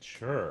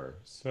 Sure.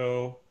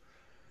 So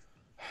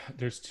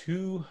there's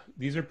two,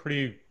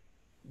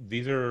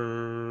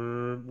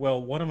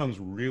 well, one of them's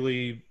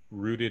really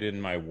rooted in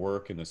my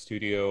work in the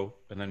studio,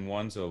 and then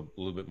one's a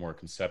little bit more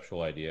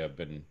conceptual idea I've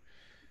been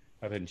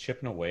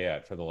chipping away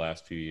at for the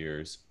last few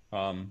years.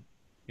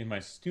 In my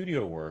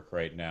studio work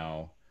right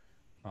now,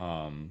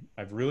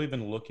 I've really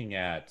been looking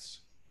at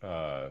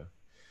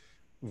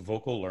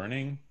vocal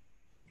learning.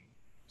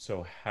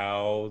 So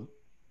how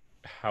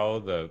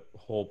the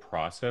whole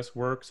process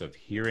works of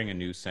hearing a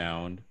new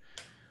sound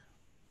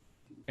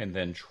and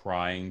then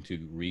trying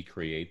to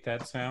recreate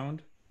that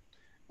sound,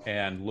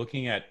 and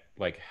looking at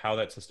like how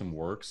that system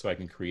works so I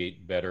can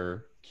create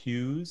better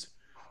cues,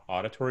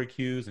 auditory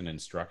cues and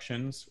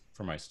instructions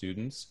for my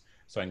students,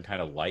 so I can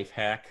kind of life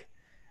hack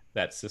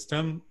that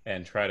system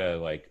and try to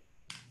like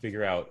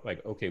figure out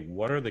like, okay,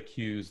 what are the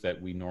cues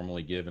that we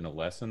normally give in a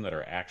lesson that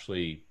are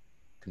actually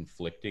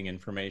conflicting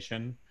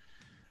information?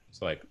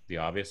 So like the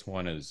obvious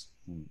one is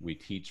we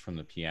teach from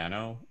the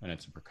piano, and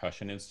it's a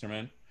percussion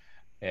instrument,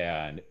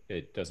 and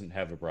it doesn't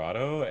have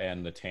vibrato,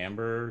 and the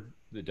timbre,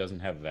 it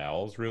doesn't have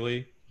vowels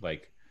really.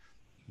 Like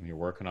when you're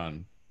working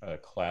on a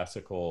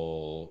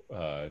classical,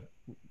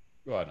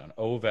 an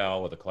O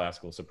vowel with a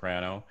classical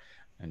soprano,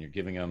 and you're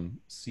giving them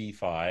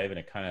C5, and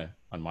it kind of,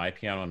 on my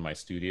piano in my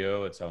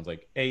studio, it sounds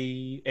like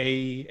A.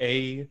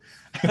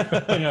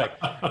 And you're like,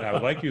 and I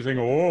would like you to sing,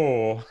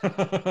 oh.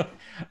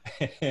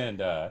 And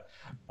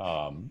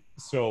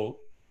so,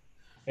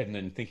 and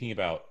then thinking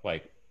about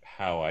like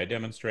how I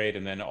demonstrate,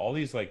 and then all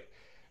these like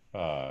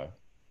kind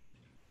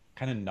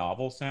of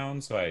novel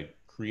sounds. So I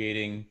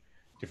creating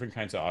different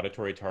kinds of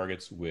auditory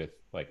targets with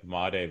like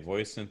Made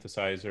voice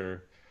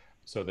synthesizer,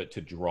 so that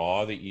to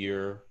draw the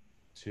ear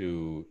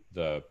to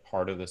the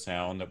part of the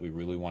sound that we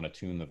really want to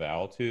tune the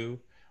vowel to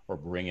or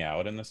bring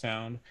out in the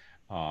sound,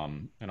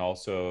 and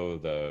also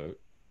the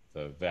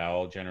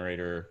vowel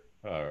generator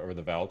or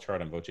the vowel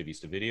chart on Voce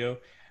Vista Video.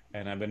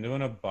 And I've been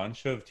doing a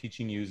bunch of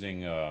teaching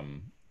using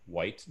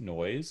white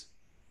noise.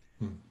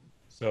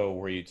 So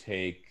where you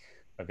take,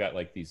 I've got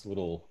like these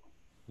little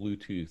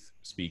Bluetooth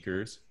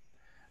speakers,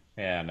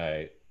 and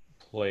I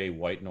play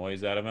white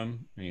noise out of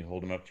them, and you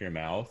hold them up to your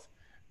mouth,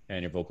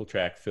 and your vocal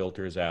tract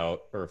filters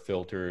out, or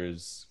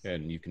filters,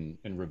 and you can,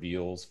 and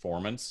reveals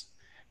formants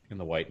in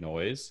the white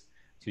noise.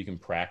 So you can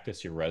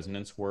practice your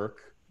resonance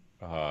work.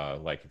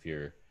 Like if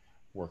you're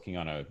working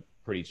on a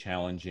pretty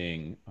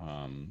challenging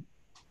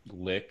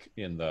lick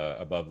in the,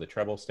 above the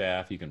treble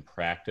staff, you can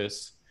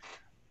practice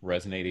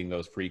resonating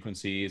those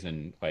frequencies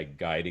and like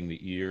guiding the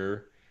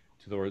ear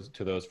to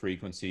those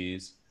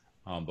frequencies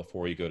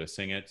before you go to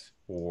sing it,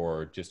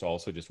 or just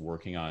also just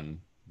working on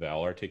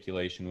vowel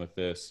articulation with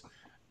this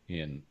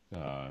in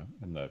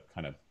the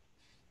kind of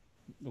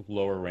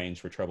lower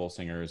range for treble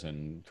singers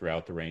and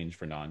throughout the range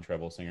for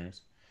non-treble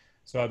singers.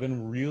 So I've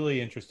been really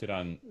interested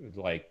on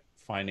like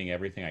finding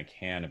everything I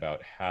can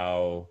about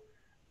how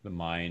the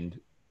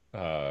mind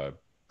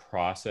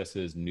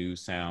processes new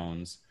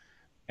sounds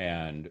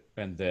and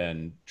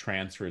then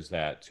transfers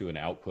that to an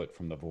output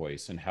from the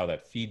voice, and how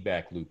that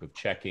feedback loop of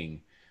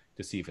checking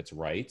to see if it's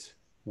right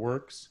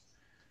works.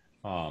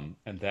 And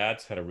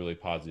that's had a really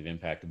positive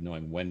impact of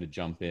knowing when to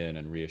jump in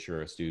and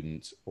reassure a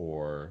student,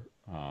 or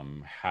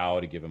how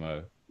to give them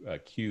a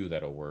cue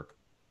that'll work.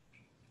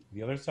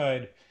 The other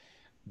side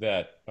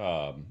that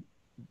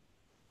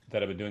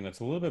that I've been doing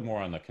that's a little bit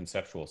more on the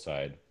conceptual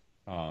side,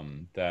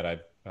 that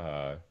I've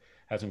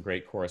had some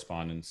great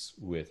correspondence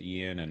with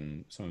Ian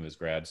and some of his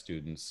grad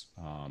students,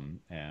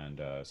 and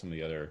some of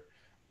the other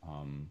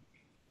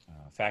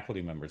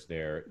faculty members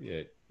there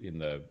in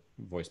the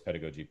voice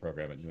pedagogy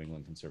program at New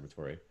England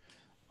Conservatory,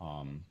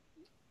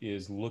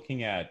 is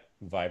looking at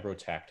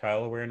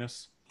vibrotactile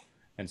awareness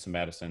and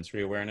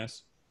somatosensory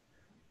awareness.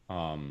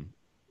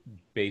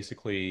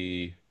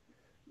 Basically,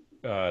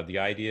 the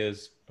idea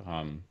is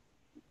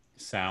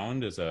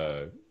sound is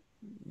a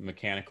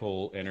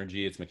mechanical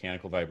energy, it's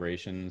mechanical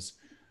vibrations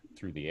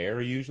through the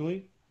air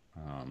usually.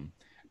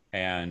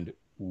 And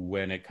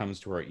when it comes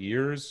to our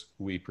ears,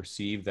 we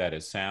perceive that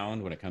as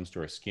sound. When it comes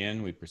to our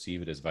skin, we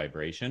perceive it as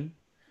vibration.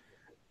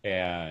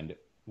 And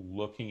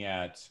looking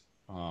at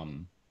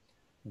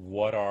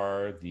what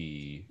are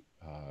the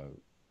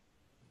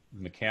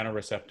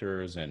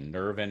mechanoreceptors and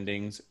nerve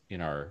endings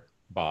in our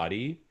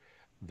body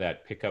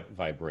that pick up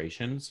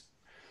vibrations,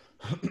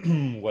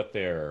 what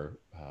their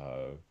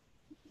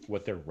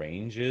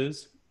range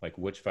is, like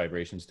which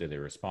vibrations do they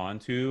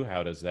respond to,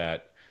 how does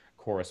that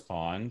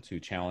correspond to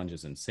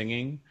challenges in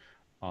singing,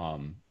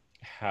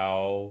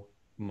 how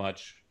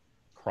much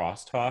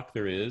crosstalk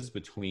there is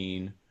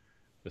between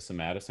the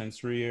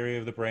somatosensory area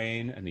of the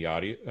brain and the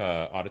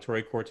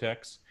auditory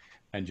cortex,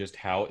 and just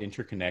how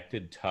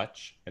interconnected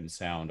touch and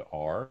sound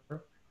are.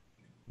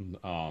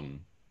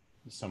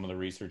 Some of the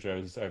research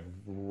I've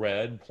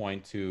read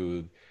point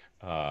to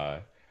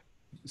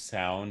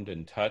sound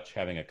and touch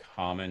having a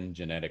common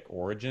genetic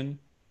origin,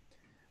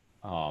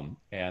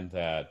 and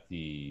that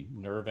the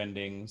nerve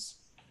endings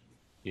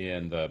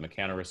in the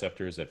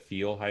mechanoreceptors that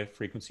feel high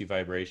frequency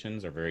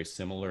vibrations are very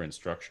similar in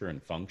structure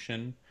and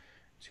function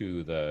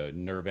to the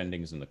nerve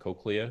endings in the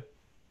cochlea.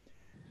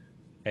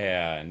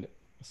 And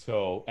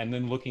so, and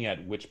then looking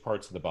at which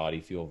parts of the body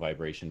feel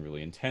vibration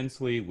really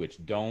intensely,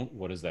 which don't,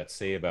 what does that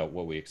say about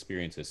what we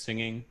experience as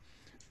singing?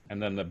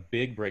 And then the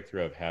big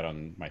breakthrough I've had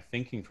on my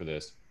thinking for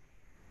this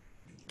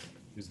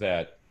is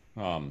that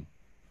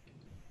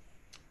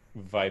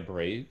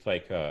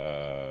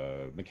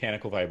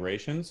mechanical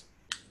vibrations,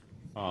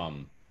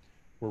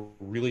 we're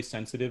really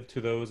sensitive to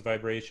those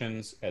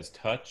vibrations as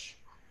touch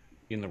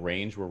in the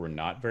range where we're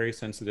not very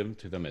sensitive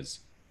to them as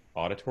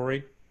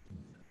auditory.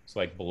 It's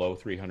like below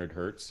 300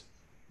 hertz.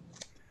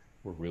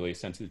 We're really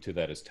sensitive to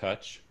that as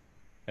touch.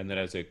 And then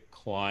as it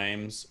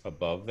climbs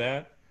above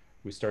that,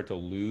 we start to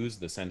lose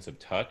the sense of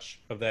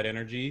touch of that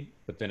energy,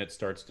 but then it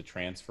starts to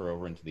transfer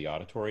over into the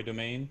auditory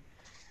domain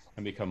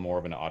and become more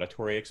of an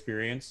auditory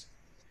experience.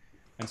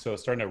 And so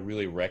it's starting to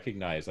really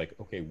recognize, like,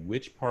 okay,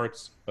 which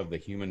parts of the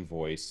human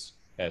voice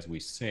as we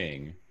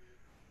sing,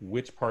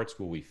 which parts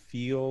will we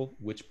feel,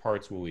 which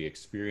parts will we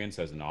experience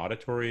as an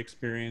auditory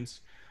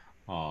experience?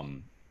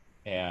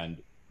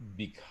 And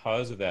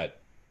because of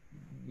that,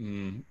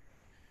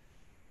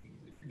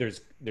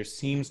 there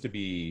seems to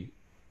be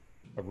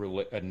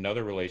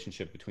another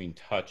relationship between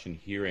touch and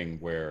hearing,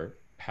 where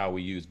how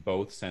we use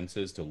both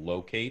senses to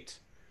locate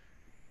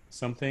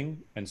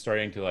something, and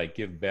starting to like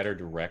give better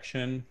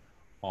direction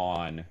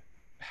on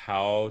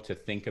how to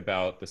think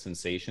about the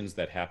sensations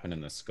that happen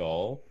in the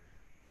skull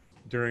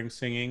during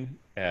singing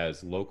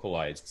as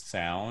localized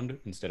sound,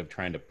 instead of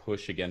trying to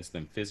push against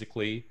them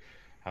physically.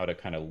 How to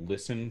kind of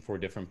listen for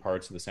different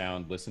parts of the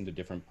sound, listen to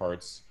different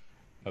parts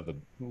of the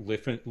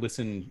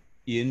listen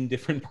in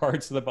different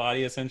parts of the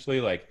body, essentially,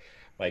 like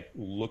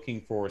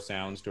looking for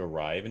sounds to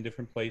arrive in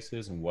different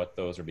places and what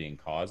those are being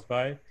caused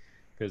by.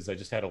 Because I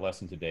just had a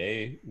lesson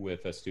today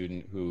with a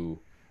student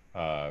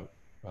uh,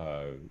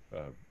 uh,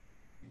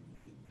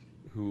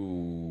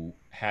 who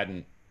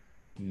hadn't,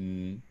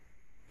 it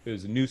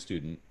was a new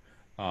student,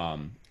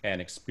 and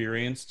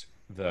experienced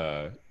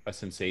a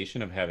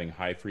sensation of having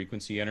high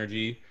frequency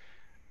energy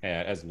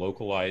as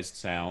localized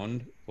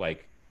sound,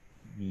 like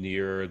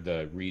near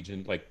the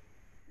region, like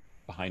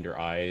behind her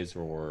eyes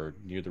or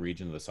near the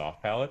region of the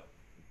soft palate.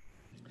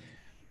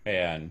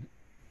 And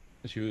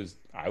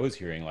I was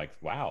hearing like,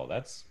 wow,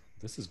 this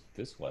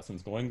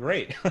lesson's going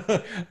great.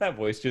 That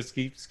voice just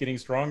keeps getting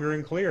stronger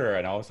and clearer.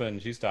 And all of a sudden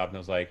she stopped and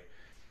was like,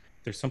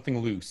 there's something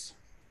loose.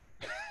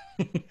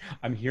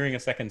 I'm hearing a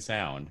second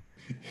sound.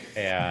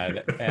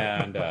 And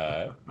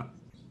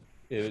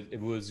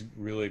it was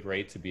really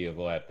great to be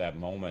able at that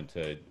moment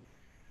to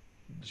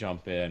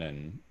jump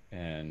in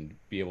and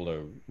be able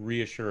to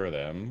reassure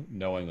them,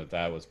 knowing that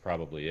that was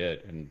probably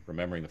it, and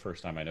remembering the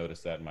first time I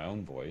noticed that in my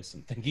own voice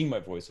and thinking my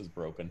voice was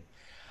broken.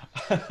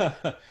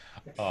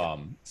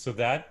 So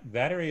that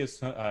area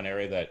is an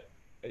area that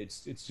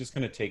it's just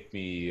going to take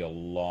me a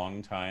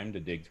long time to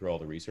dig through all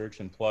the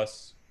research. And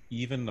plus,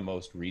 even the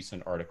most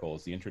recent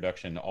articles, the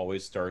introduction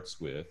always starts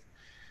with,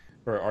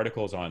 or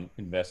articles on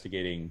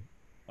investigating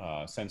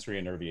sensory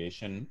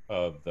innervation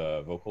of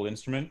the vocal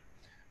instrument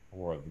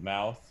or of the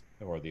mouth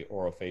or the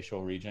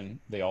orofacial region.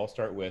 They all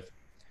start with,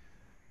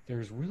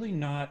 there's really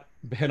not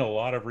been a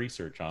lot of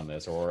research on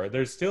this, or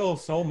there's still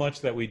so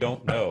much that we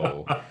don't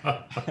know.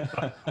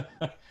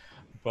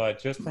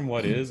 But just from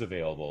what is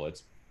available,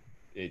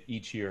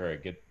 each year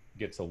it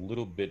gets a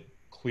little bit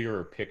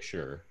clearer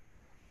picture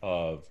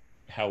of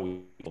how we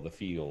feel the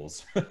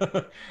feels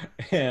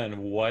and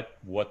what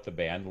the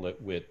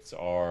bandwidths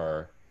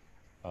are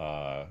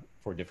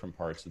for different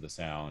parts of the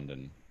sound.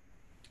 And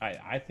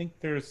I think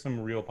there's some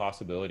real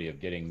possibility of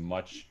getting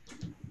much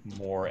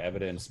more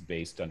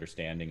evidence-based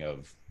understanding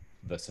of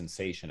the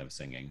sensation of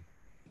singing.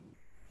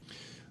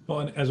 Well,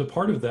 and as a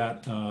part of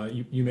that,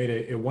 you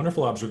made a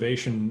wonderful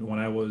observation when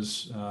I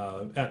was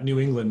at New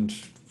England,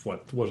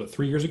 what was it,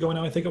 3 years ago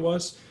now, I think it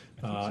was,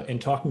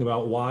 and talking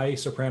about why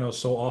sopranos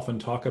so often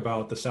talk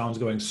about the sounds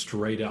going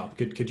straight up.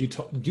 Could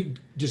you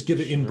just give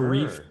it in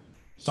brief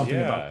something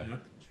about that?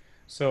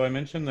 So I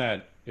mentioned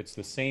that it's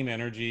the same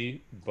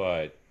energy,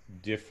 but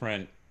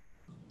different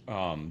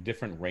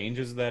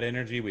ranges of that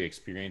energy we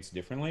experience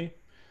differently.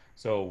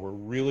 So we're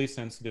really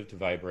sensitive to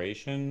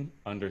vibration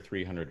under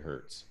 300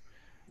 hertz.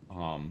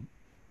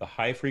 The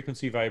high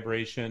frequency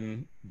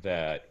vibration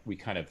that we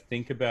kind of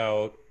think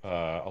about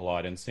a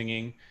lot in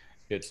singing,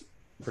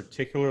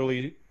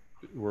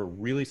 we're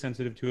really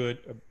sensitive to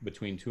it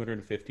between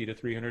 250 to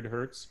 300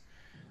 hertz.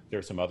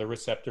 There's some other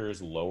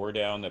receptors lower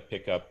down that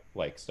pick up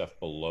like stuff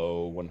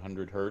below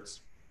 100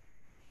 hertz.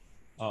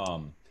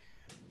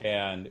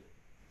 And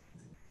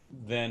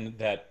then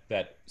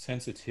that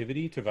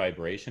sensitivity to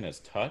vibration as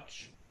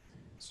touch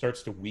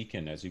starts to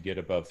weaken as you get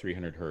above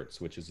 300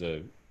 hertz, which is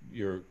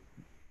you're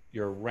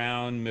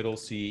around middle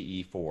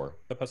C, E4,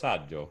 the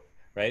passaggio,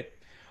 right?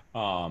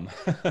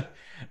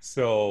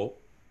 So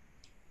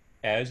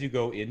as you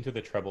go into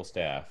the treble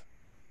staff,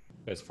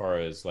 as far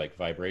as like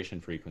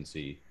vibration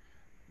frequency,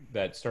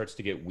 that starts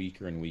to get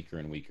weaker and weaker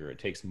and weaker. It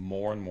takes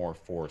more and more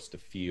force to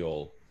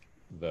feel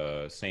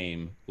the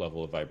same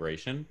level of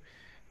vibration.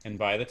 And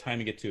by the time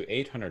you get to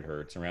 800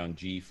 hertz, around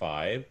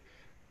G5,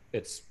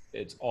 it's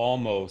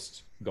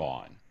almost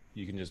gone.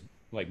 You can just,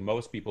 like,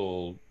 most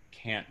people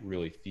can't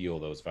really feel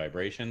those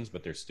vibrations,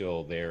 but they're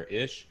still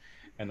there-ish.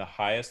 And the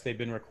highest they've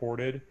been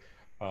recorded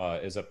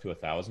is up to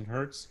 1,000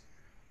 hertz.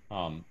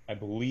 I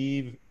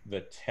believe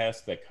the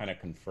test that kind of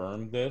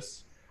confirmed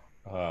this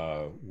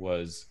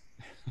was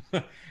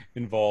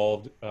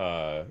involved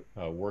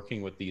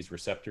working with these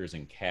receptors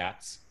in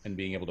cats and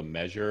being able to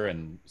measure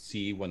and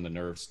see when the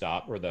nerve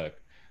stopped or the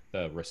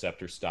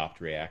receptor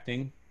stopped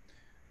reacting.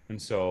 And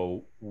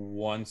so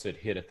once it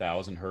hit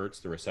 1,000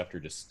 hertz, the receptor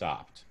just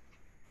stopped.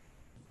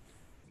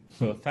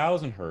 So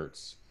 1,000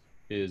 hertz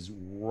is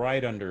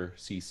right under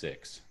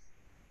C6.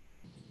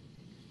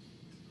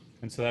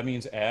 And so that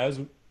means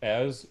as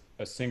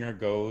a singer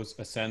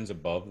ascends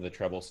above the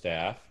treble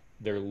staff,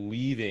 they're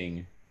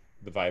leaving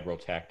the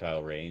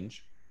vibrotactile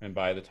range. And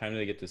by the time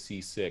they get to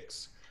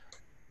C6,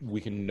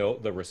 we can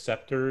note the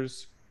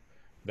receptors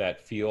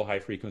that feel high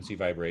frequency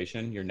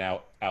vibration, you're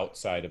now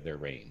outside of their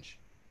range.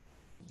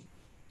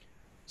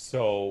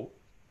 So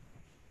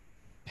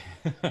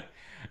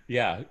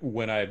Yeah,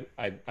 when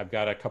I've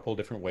got a couple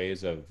different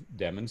ways of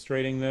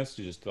demonstrating this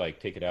to just like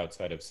take it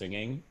outside of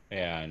singing,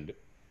 and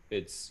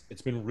it's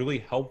been really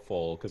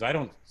helpful because I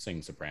don't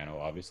sing soprano,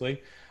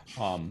 obviously,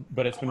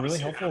 but it's I been want to really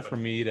see it helpful for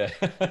happen. me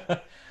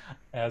to,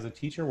 as a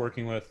teacher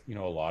working with a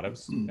lot of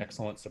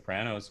excellent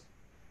sopranos,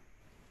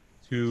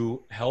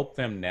 to help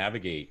them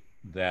navigate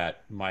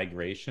that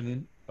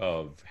migration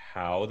of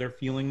how they're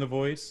feeling the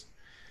voice,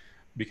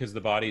 because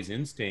the body's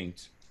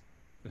instinct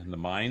and the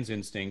mind's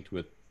instinct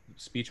with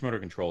speech motor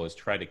control is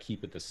try to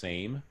keep it the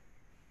same,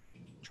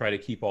 try to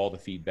keep all the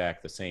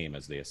feedback the same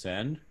as they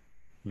ascend,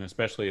 and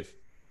especially if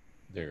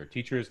their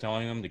teacher is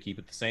telling them to keep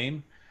it the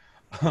same,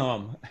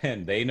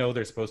 and they know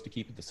they're supposed to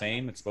keep it the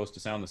same, it's supposed to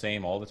sound the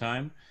same all the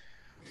time.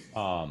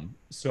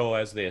 So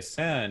as they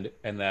ascend,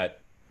 and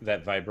that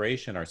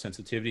vibration, our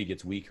sensitivity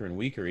gets weaker and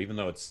weaker, even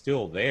though it's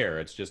still there,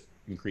 it's just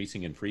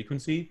increasing in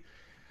frequency,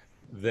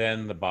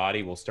 then the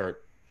body will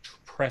start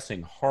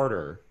pressing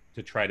harder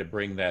to try to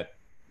bring that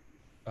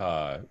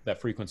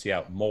frequency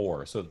out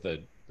more, so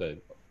that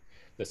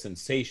the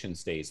sensation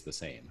stays the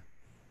same.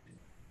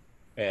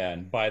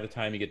 And by the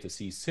time you get to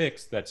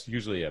C6, that's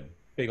usually a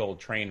big old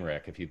train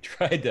wreck if you've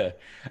tried to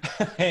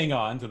hang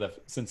on to the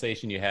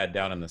sensation you had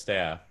down in the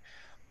staff.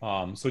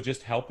 So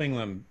just helping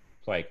them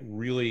like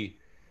really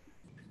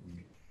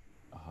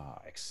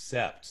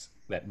accept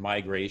that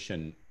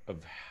migration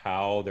of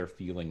how they're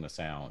feeling the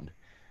sound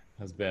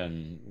has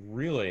been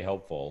really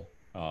helpful.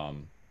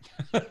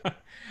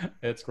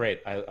 It's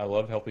great. I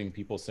love helping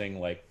people sing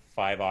like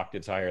 5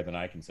 octaves higher than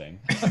I can sing.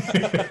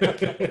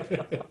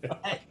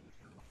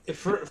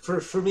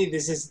 For me,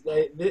 this is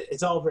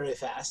it's all very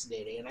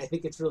fascinating, and I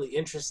think it's really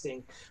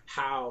interesting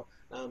how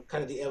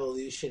kind of the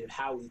evolution of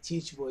how we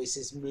teach voice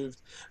has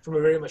moved from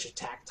a very much a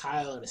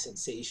tactile and a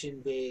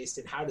sensation based,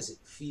 and how does it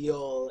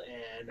feel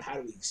and how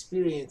do we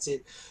experience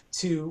it,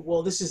 to,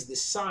 well, this is the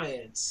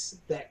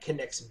science that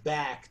connects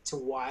back to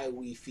why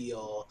we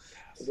feel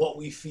what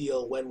we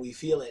feel when we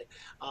feel it.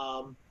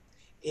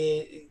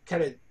 It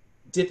kind of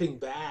dipping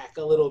back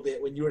a little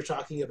bit when you were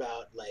talking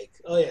about, like,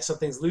 oh yeah,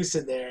 something's loose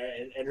in there,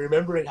 and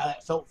remembering how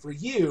that felt for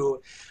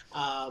you,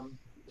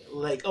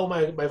 like, oh,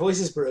 my voice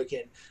is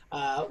broken.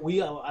 We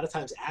a lot of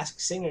times ask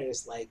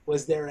singers, like,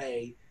 was there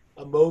a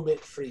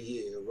moment for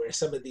you where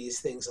some of these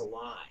things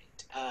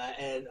aligned,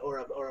 and or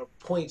a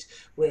point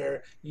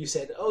where you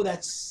said, oh,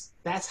 that's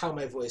how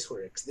my voice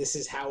works. This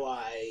is how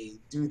I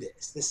do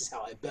this. This is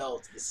how I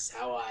belt. This is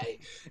how I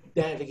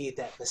navigate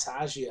that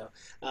passaggio.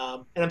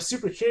 And I'm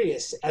super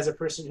curious, as a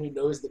person who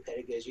knows the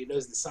pedagogy,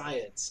 knows the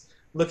science,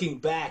 looking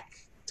back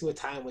to a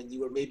time when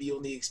you were maybe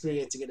only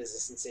experiencing it as a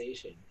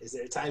sensation. Is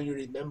there a time you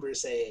remember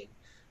saying,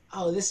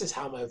 oh, this is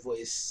how my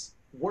voice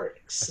I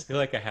works? feel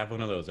like I have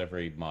one of those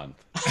every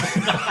month.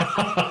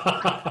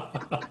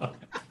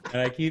 And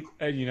I keep,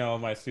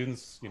 my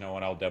students, when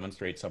I'll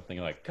demonstrate something,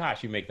 like,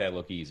 gosh, you make that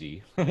look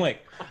easy. I'm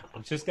like,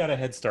 I've just got a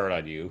head start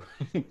on you.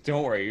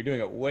 Don't worry, you're doing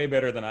it way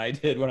better than I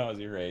did when I was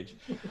your age.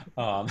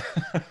 Um,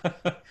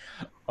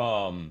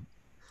 um,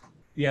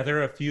 yeah, there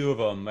are a few of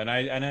them, and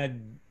I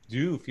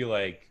do feel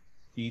like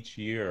each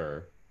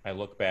year I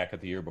look back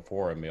at the year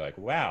before and be like,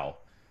 wow,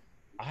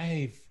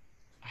 I've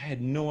I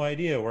had no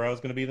idea where I was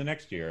going to be the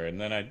next year. And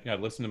then I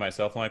listened to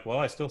myself. I'm like, well,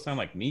 I still sound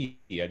like me.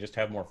 I just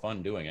have more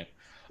fun doing it.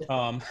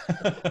 Um,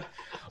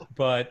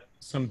 but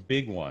some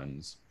big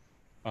ones.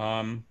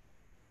 Um,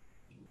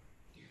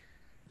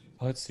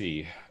 let's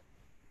see.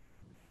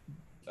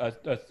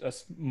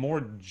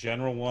 More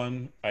general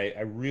one.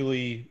 I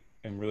really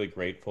am really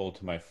grateful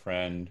to my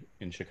friend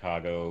in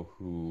Chicago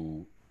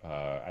who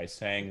I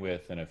sang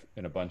with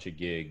in a bunch of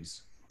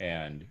gigs,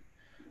 and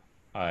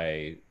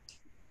I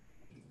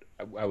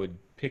I would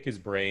pick his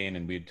brain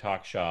and we'd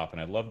talk shop, and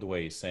I loved the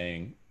way he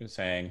sang,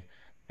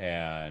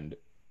 and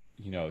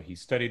he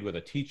studied with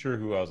a teacher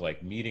who I was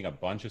like meeting a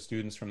bunch of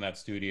students from that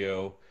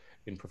studio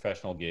in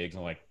professional gigs.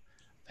 I'm like,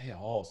 they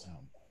all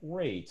sound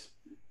great.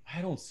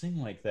 I don't sing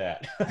like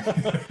that.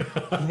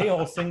 They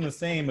all sing the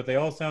same, but they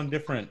all sound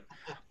different.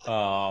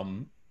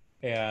 Um,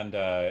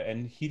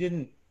 and he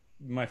didn't.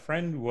 My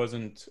friend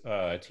wasn't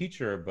a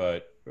teacher,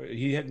 but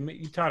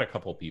he taught a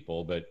couple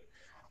people, but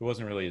it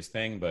wasn't really his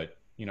thing. But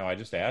I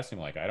just asked him,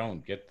 like, I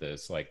don't get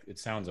this. Like, it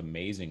sounds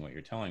amazing what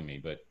you're telling me,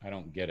 but I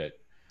don't get it.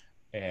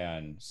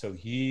 And so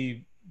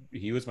he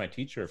was my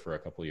teacher for a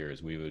couple of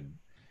years. We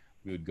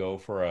would go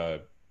for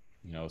a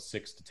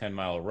 6 to 10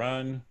 mile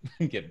run,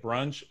 get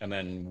brunch, and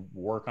then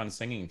work on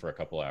singing for a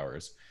couple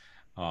hours.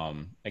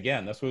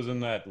 Again, this was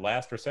in that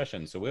last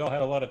recession, so we all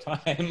had a lot of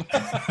time.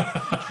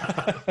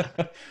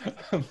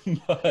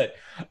 but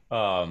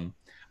um,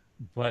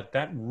 but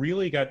that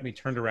really got me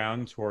turned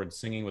around towards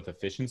singing with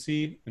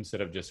efficiency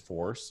instead of just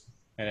force,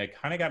 and it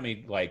kind of got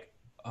me like,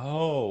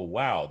 oh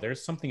wow,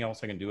 there's something else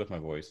I can do with my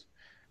voice.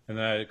 And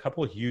then I had a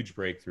couple of huge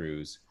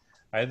breakthroughs.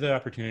 I had the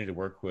opportunity to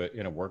work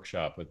in a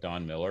workshop with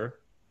Don Miller,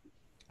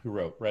 who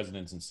wrote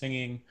Resonance and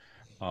Singing,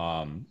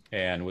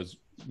 and was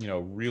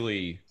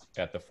really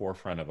at the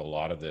forefront of a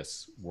lot of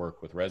this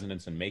work with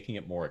resonance and making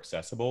it more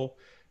accessible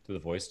to the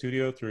voice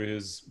studio through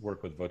his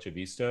work with Voce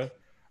Vista.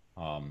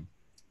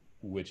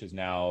 which has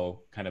now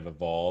kind of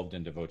evolved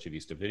into Voce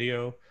Vista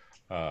Video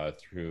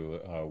through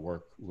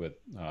work with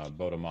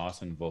Bodo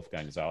Moss and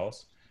Wolfgang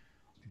Zaus.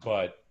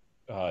 But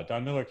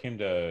Don Miller came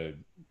to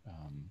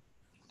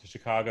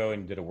Chicago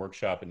and did a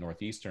workshop at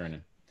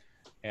Northeastern,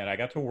 and I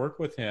got to work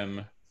with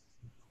him.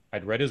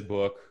 I'd read his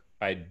book.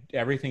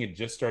 Everything had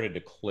just started to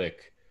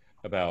click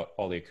about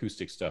all the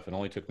acoustic stuff. It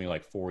only took me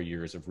like 4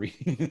 years of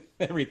reading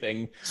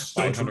everything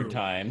 500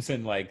 times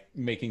and like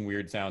making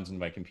weird sounds in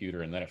my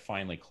computer, and then it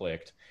finally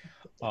clicked.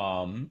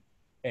 And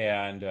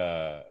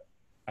I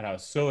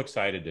was so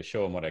excited to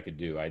show him what I could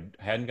do. I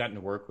hadn't gotten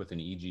to work with an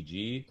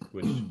EGG,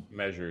 which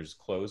measures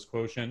closed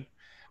quotient,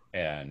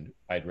 and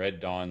I'd read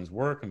Don's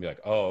work and be like,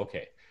 oh,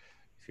 okay.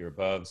 If you're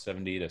above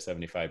 70 to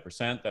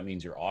 75%, that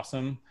means you're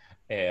awesome.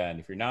 And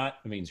if you're not,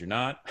 it means you're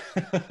not.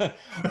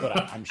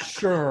 But I'm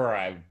sure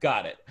I've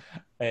got it.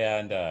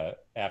 And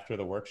after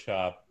the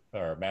workshop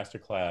or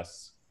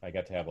masterclass, I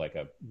got to have like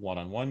a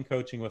one-on-one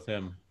coaching with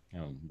him.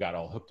 Got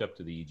all hooked up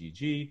to the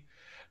EGG,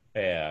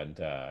 and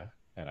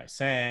I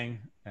sang,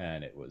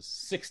 and it was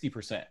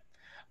 60%.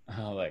 I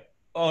was like,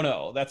 oh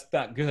no, that's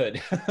not good.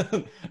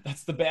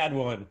 That's the bad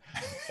one.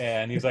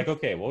 And he's like,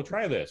 okay, we'll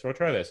try this.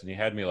 And he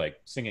had me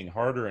like singing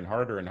harder and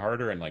harder and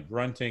harder and like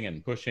grunting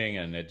and pushing,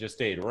 and it just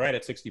stayed right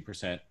at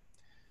 60%.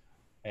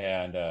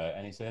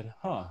 And he said,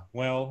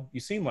 well, you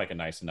seem like a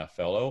nice enough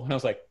fellow. And I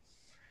was like,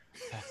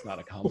 that's not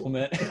a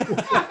compliment.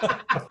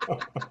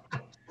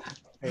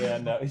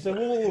 And he said,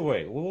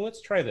 wait,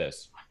 let's try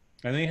this.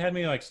 And then he had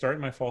me like start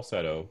my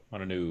falsetto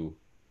on an oo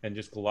and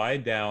just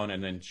glide down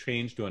and then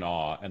change to an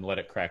ah and let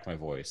it crack my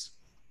voice.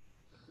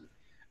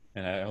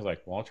 And I was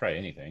like, well, I'll try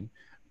anything.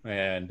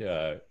 And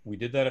we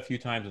did that a few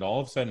times, and all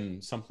of a sudden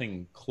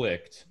something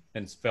clicked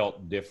and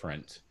felt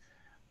different.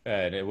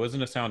 And it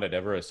wasn't a sound I'd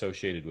ever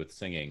associated with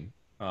singing.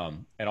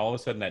 And all of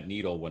a sudden that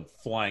needle went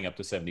flying up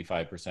to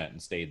 75%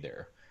 and stayed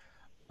there.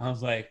 I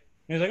was like,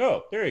 he was like,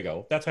 oh, there you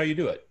go. That's how you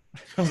do it.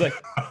 I was like,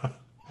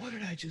 what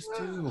did I just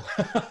do?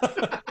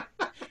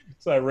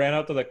 So I ran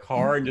out to the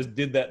car and just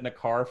did that in the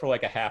car for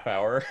like a half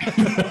hour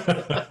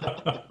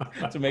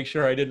to make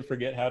sure I didn't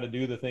forget how to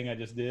do the thing I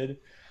just did.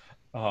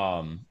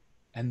 And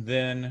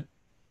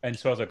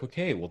so I was like,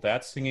 okay, well,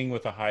 that's singing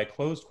with a high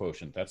closed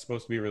quotient. That's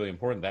supposed to be really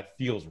important. That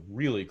feels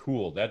really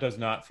cool. That does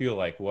not feel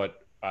like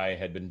what I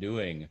had been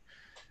doing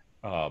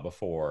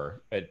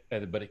before. But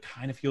it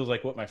kind of feels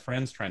like what my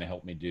friend's trying to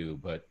help me do,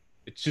 but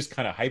it's just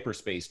kind of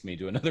hyperspaced me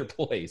to another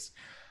place.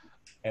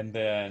 And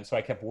then, so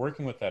I kept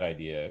working with that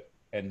idea.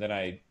 And then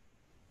I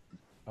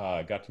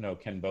got to know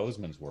Ken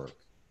Bozeman's work.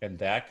 And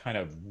that kind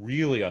of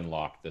really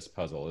unlocked this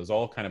puzzle. It was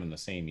all kind of in the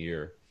same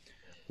year,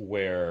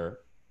 where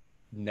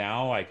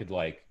now I could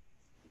like,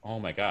 oh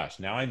my gosh,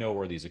 now I know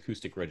where these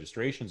acoustic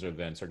registrations or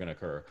events are going to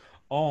occur.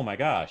 Oh my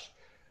gosh,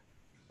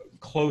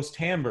 close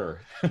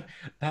timbre.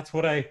 That's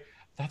what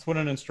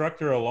an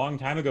instructor a long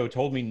time ago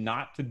told me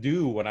not to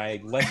do when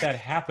I let that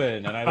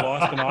happen, and I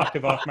lost an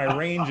octave off my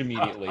range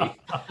immediately.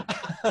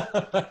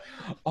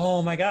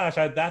 Oh my gosh,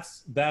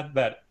 that's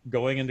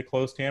going into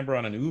close timbre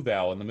on an oo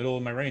vowel in the middle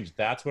of my range.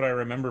 That's what I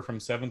remember from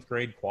 7th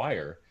grade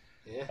choir.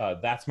 Yeah.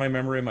 That's my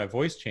memory of my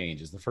voice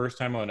change. Is the first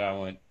time when I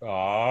went,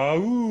 ah,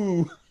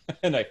 ooh,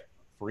 and I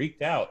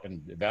freaked out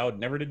and vowed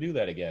never to do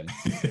that again.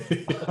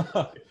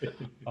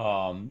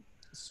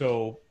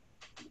 So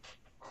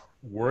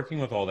working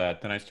with all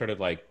that, then I started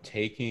like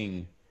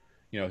taking,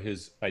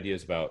 his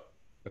ideas about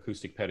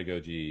acoustic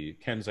pedagogy,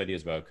 Ken's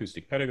ideas about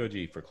acoustic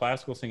pedagogy for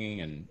classical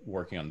singing, and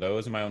working on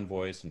those in my own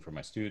voice and for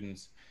my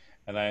students.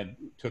 And I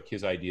took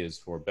his ideas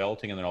for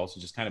belting, and then also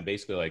just kind of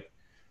basically like,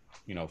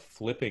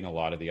 flipping a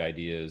lot of the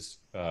ideas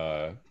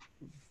for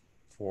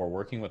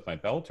working with my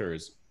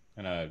belters.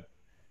 And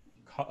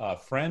a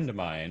friend of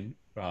mine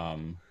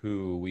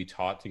who we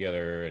taught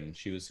together, and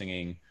she was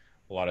singing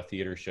a lot of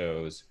theater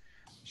shows,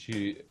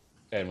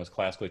 and was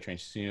classically trained.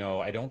 She said,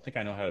 I don't think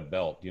I know how to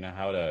belt. Do you know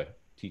how to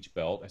teach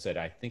belt? I said,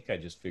 I think I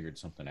just figured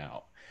something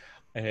out.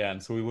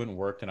 And so we went and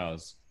worked, and I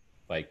was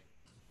like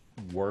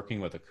working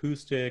with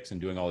acoustics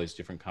and doing all these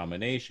different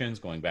combinations,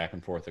 going back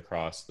and forth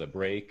across the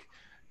break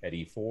at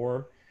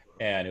E4.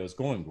 And it was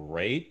going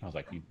great. I was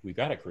like, we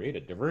got to create a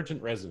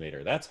divergent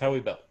resonator. That's how we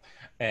belt.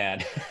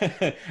 And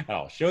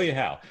I'll show you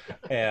how.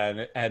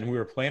 And we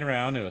were playing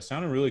around, and it was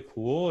sounding really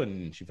cool,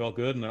 and she felt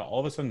good. And then all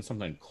of a sudden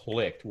something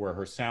clicked where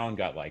her sound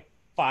got like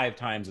 5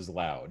 times as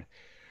loud.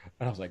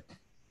 And I was like,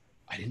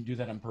 I didn't do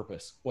that on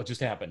purpose. What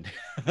just happened?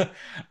 And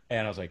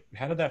I was like,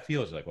 how did that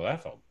feel? She's like, well,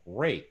 that felt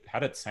great. How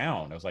did it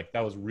sound? I was like,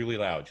 that was really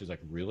loud. She was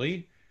like,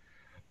 really?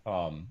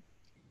 And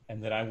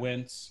then I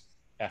went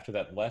after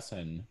that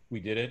lesson. We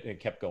did it. It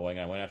kept going.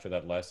 I went after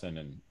that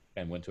lesson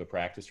and went to a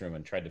practice room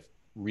and tried to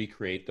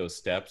recreate those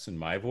steps in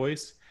my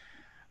voice.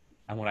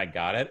 And when I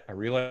got it, I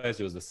realized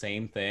it was the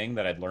same thing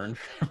that I'd learned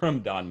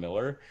from Don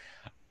Miller.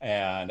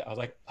 And I was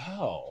like,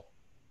 oh,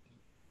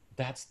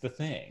 that's the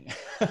thing.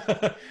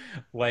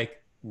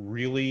 Like,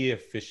 really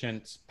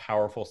efficient,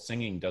 powerful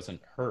singing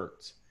doesn't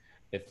hurt.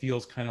 It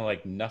feels kind of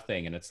like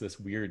nothing, and it's this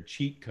weird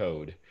cheat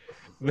code.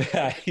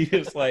 that you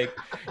just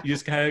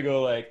kind of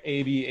go like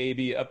A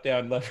B up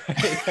down left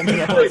right, and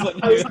then all of a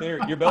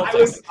sudden your bell I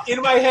was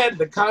in my head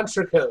the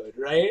contra code,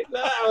 right?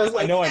 I was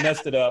like, I know I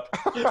messed it up.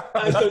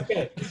 That's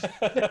okay.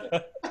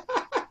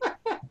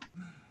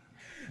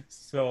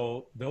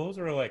 So those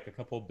are like a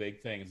couple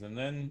big things, and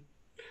then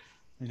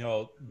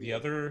the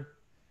other,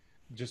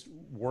 just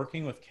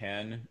working with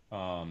Ken.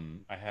 I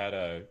had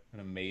an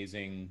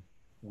amazing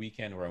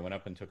weekend where I went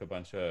up and took a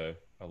bunch of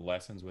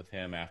lessons with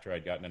him after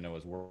I'd gotten to know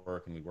his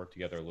work, and we worked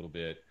together a little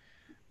bit.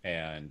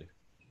 And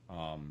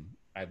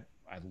I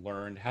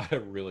learned how to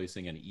really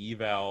sing an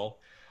eval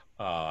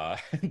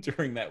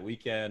during that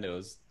weekend. It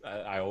was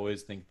I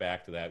always think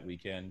back to that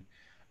weekend,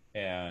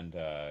 and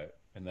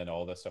then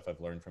all the stuff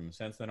I've learned from him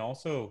since. Then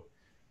also,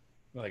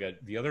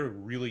 the other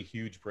really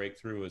huge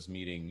breakthrough was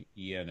meeting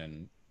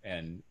Ian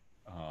and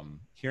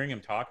hearing him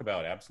talk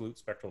about absolute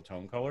spectral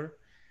tone color.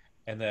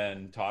 And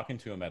then talking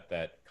to him at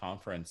that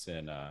conference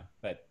in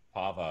that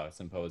PAVA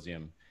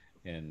Symposium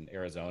in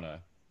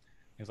Arizona,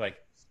 he was like,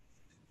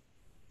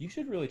 "You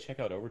should really check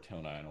out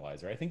Overtone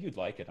Ionalizer. I think you'd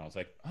like it." And I was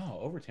like, "Oh,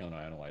 Overtone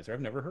Ionalizer. I've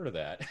never heard of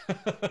that."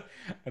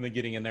 And then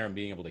getting in there and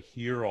being able to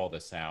hear all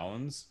the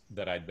sounds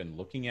that I'd been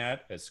looking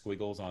at as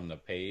squiggles on the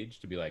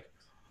page to be like,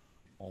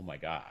 "Oh my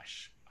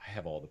gosh, I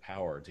have all the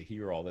power to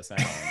hear all the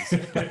sounds."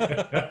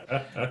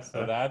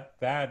 So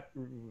that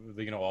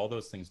all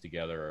those things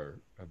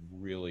together have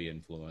really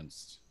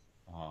influenced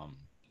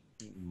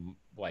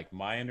like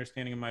my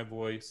understanding of my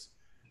voice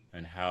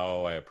and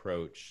how I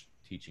approach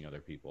teaching other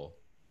people.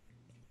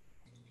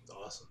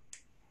 Awesome.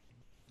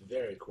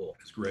 Very cool.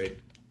 That's great.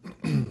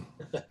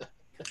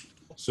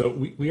 So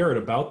we are at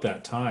about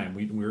that time.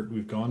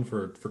 We've gone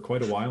for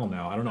quite a while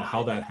now. I don't know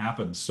how that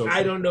happens. So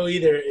I don't know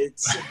either.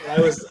 I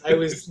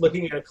was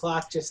looking at a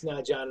clock just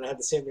now, John, and I had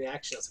the same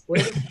reaction. I was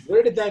like,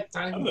 where did that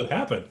time how did that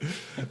happen?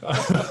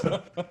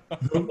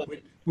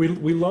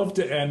 We love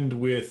to end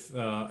with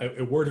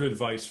a word of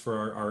advice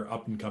for our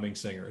up and coming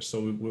singers.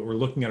 So we're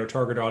looking at our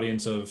target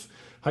audience of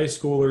high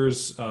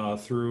schoolers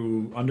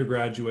through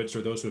undergraduates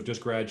or those who have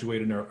just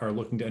graduated and are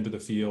looking to enter the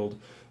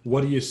field.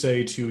 What do you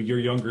say to your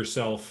younger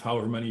self,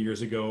 however many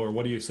years ago, or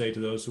what do you say to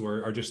those who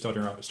are just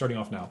starting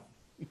off now?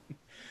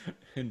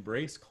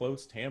 Embrace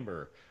close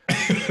timbre.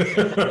 It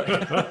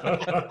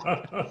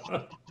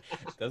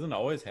doesn't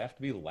always have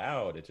to be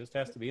loud. It just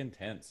has to be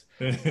intense.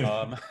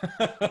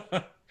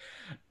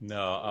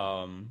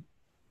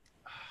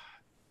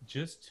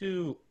 Just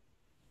to,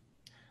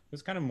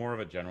 it's kind of more of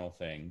a general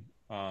thing.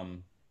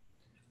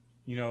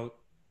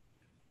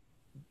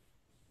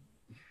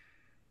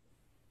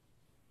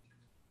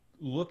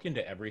 Look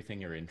into everything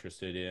you're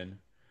interested in.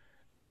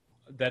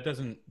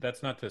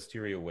 That's not to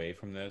steer you away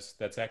from this.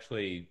 That's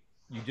actually,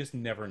 you just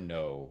never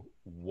know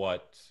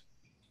what's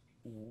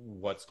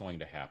going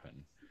to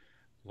happen.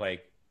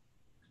 Like,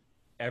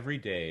 every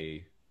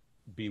day,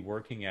 be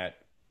working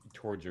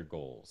towards your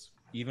goals,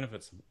 even if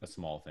it's a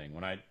small thing.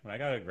 When I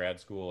got out of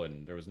grad school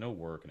and there was no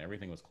work and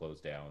everything was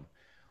closed down,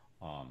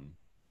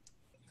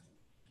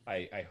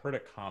 I heard a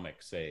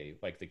comic say,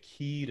 like, the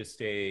key to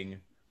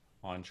staying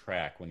on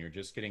track when you're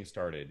just getting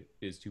started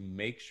is to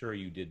make sure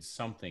you did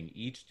something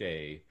each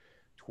day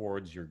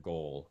towards your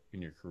goal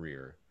in your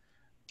career.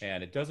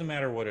 And it doesn't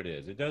matter what it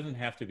is. It doesn't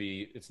have to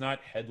be, it's not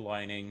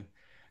headlining,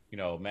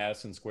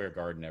 Madison Square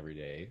Garden every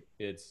day.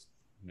 It's,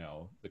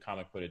 the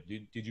comic put it,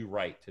 did you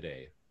write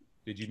today?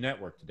 Did you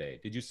network today?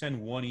 Did you send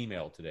one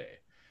email today?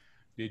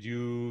 Did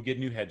you get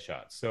new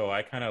headshots? So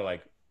I kind of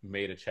like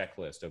made a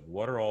checklist of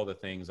what are all the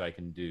things I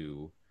can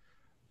do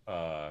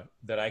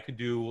that I could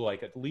do,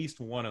 like at least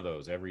one of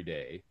those every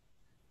day,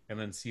 and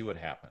then see what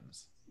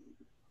happens.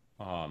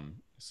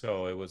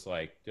 So it was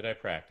like, did I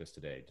practice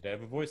today? Did I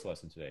have a voice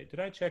lesson today? Did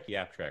I check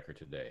Yap Tracker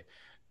today?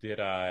 Did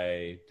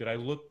I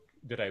look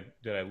at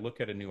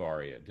a new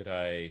aria? Did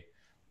I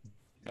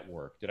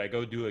network? Did I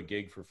go do a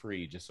gig for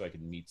free just so I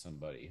could meet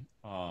somebody?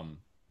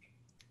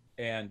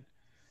 And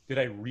did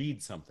I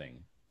read something?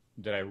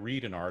 Did I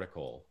read an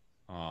article?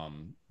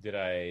 Did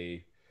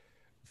I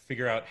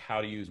figure out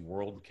how to use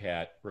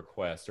WorldCat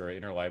requests or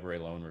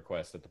interlibrary loan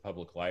requests at the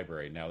public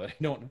library now that I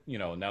don't,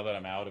 now that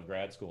I'm out of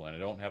grad school and I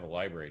don't have a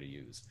library to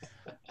use?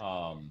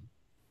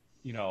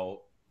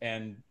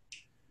 And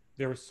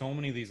there were so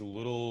many of these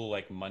little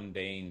like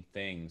mundane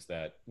things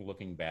that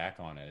looking back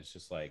on it, it's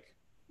just like,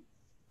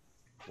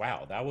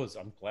 wow,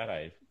 I'm glad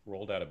I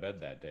rolled out of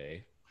bed that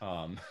day.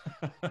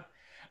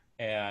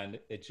 And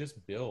it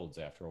just builds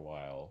after a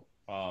while.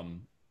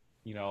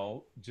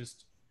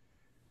 Just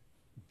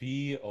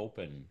be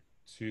open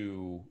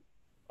to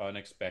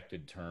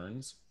unexpected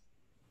turns.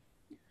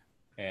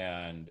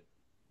 And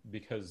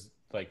because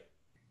like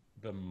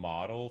the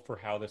model for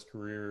how this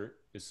career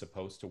is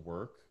supposed to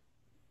work,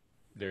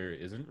 there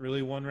isn't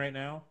really one right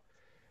now.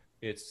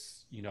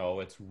 It's,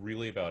 it's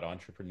really about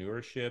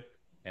entrepreneurship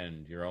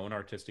and your own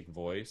artistic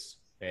voice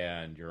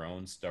and your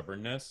own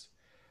stubbornness,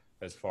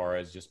 as far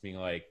as just being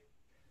like,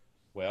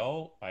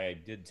 well, I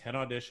did 10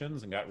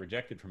 auditions and got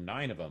rejected from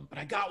 9 of them, but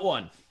I got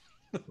one.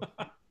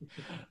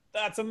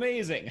 That's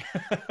amazing.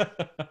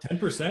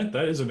 10%?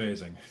 That is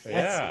amazing.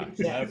 Yeah,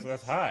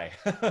 that's high.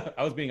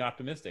 I was being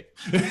optimistic.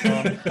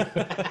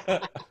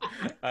 That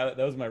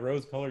was my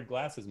rose-colored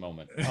glasses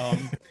moment.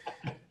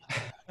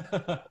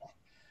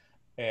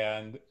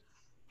 And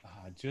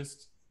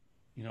just,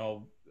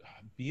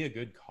 be a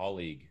good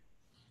colleague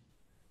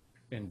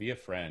and be a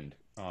friend.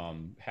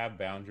 Have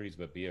boundaries,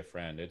 but be a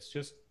friend.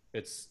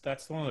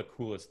 That's one of the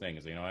coolest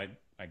things. I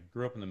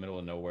grew up in the middle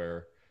of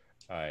nowhere.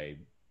 I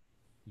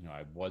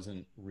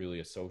wasn't really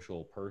a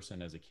social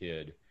person as a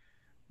kid,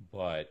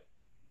 but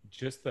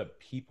just the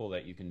people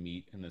that you can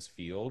meet in this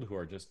field who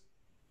are just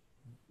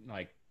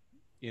like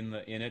in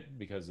it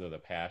because of the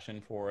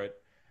passion for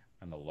it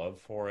and the love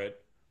for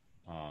it.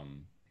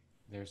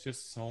 There's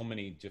just so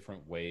many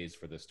different ways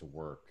for this to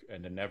work,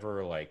 and to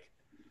never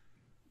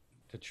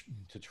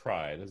to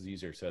try. This is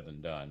easier said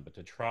than done, but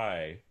to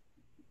try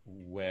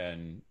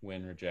when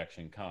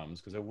rejection comes,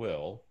 because it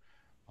will,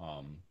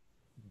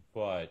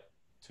 but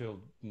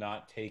to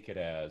not take it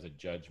as a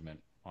judgment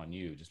on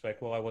you, just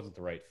like, well, I wasn't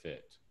the right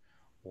fit,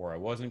 or I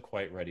wasn't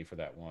quite ready for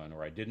that one,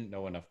 or I didn't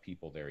know enough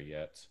people there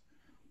yet,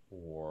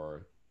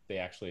 or they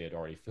actually had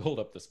already filled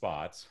up the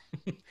spots.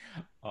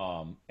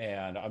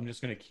 And I'm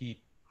just going to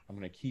keep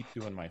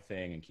doing my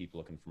thing and keep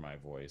looking for my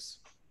voice.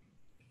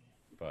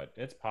 But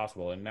it's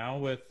possible. And now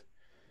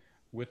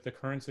with the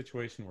current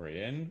situation we're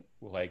in,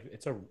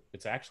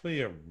 it's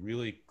actually a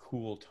really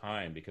cool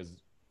time,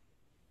 because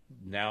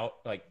now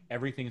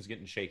everything's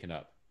getting shaken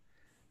up.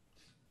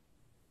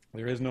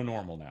 There is no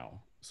normal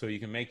now, so you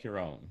can make your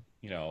own.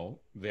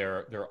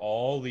 There are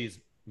all these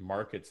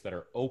markets that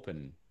are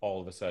open all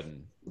of a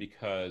sudden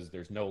because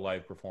there's no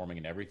live performing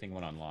and everything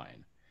went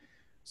online.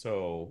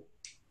 So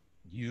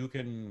you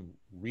can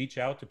reach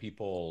out to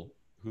people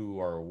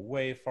who are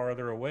way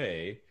farther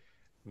away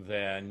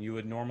than you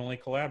would normally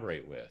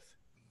collaborate with.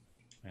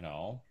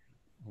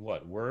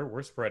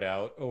 We're spread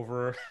out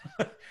over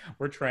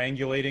we're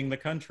triangulating the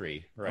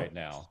country right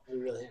now. We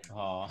really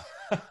are.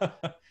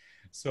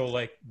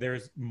 So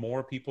there's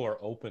more people are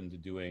open to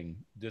doing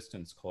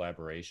distance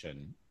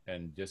collaboration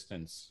and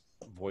distance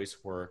voice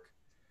work,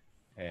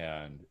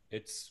 and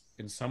it's,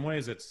 in some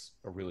ways it's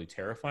a really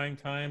terrifying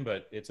time,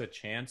 but it's a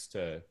chance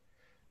to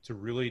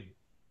really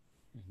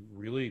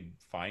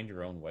find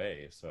your own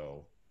way.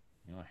 So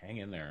hang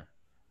in there.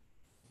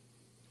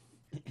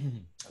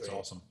 That's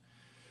awesome.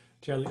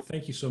 Chadley,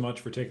 thank you so much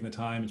for taking the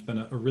time. It's been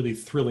a really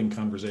thrilling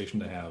conversation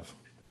to have.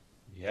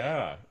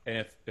 Yeah,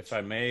 and if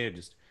I may,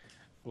 just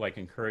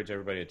encourage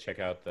everybody to check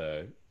out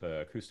the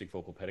Acoustic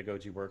Vocal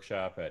Pedagogy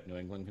Workshop at New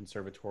England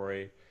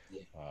Conservatory.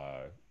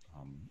 Yeah.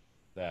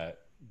 That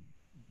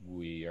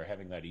we are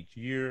having that each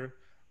year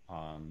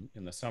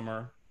in the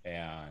summer,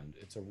 and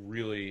it's a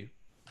really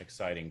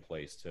exciting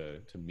place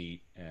to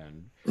meet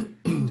and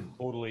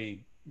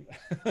totally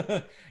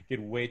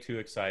get way too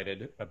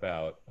excited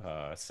about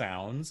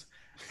sounds.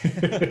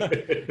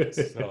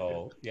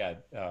 So yeah,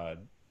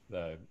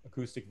 the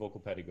Acoustic Vocal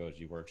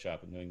Pedagogy Workshop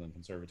at New England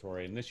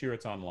Conservatory, and this year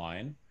it's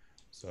online,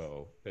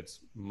 so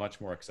it's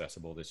much more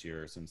accessible this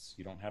year since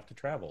you don't have to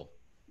travel.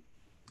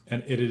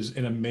 And it is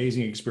an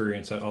amazing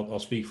experience. I'll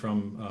speak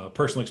from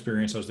personal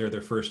experience. I was there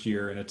their first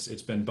year, and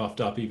it's been buffed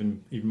up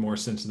even more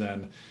since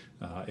then.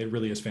 It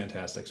really is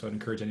fantastic. So I'd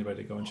encourage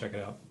anybody to go and check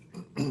it out.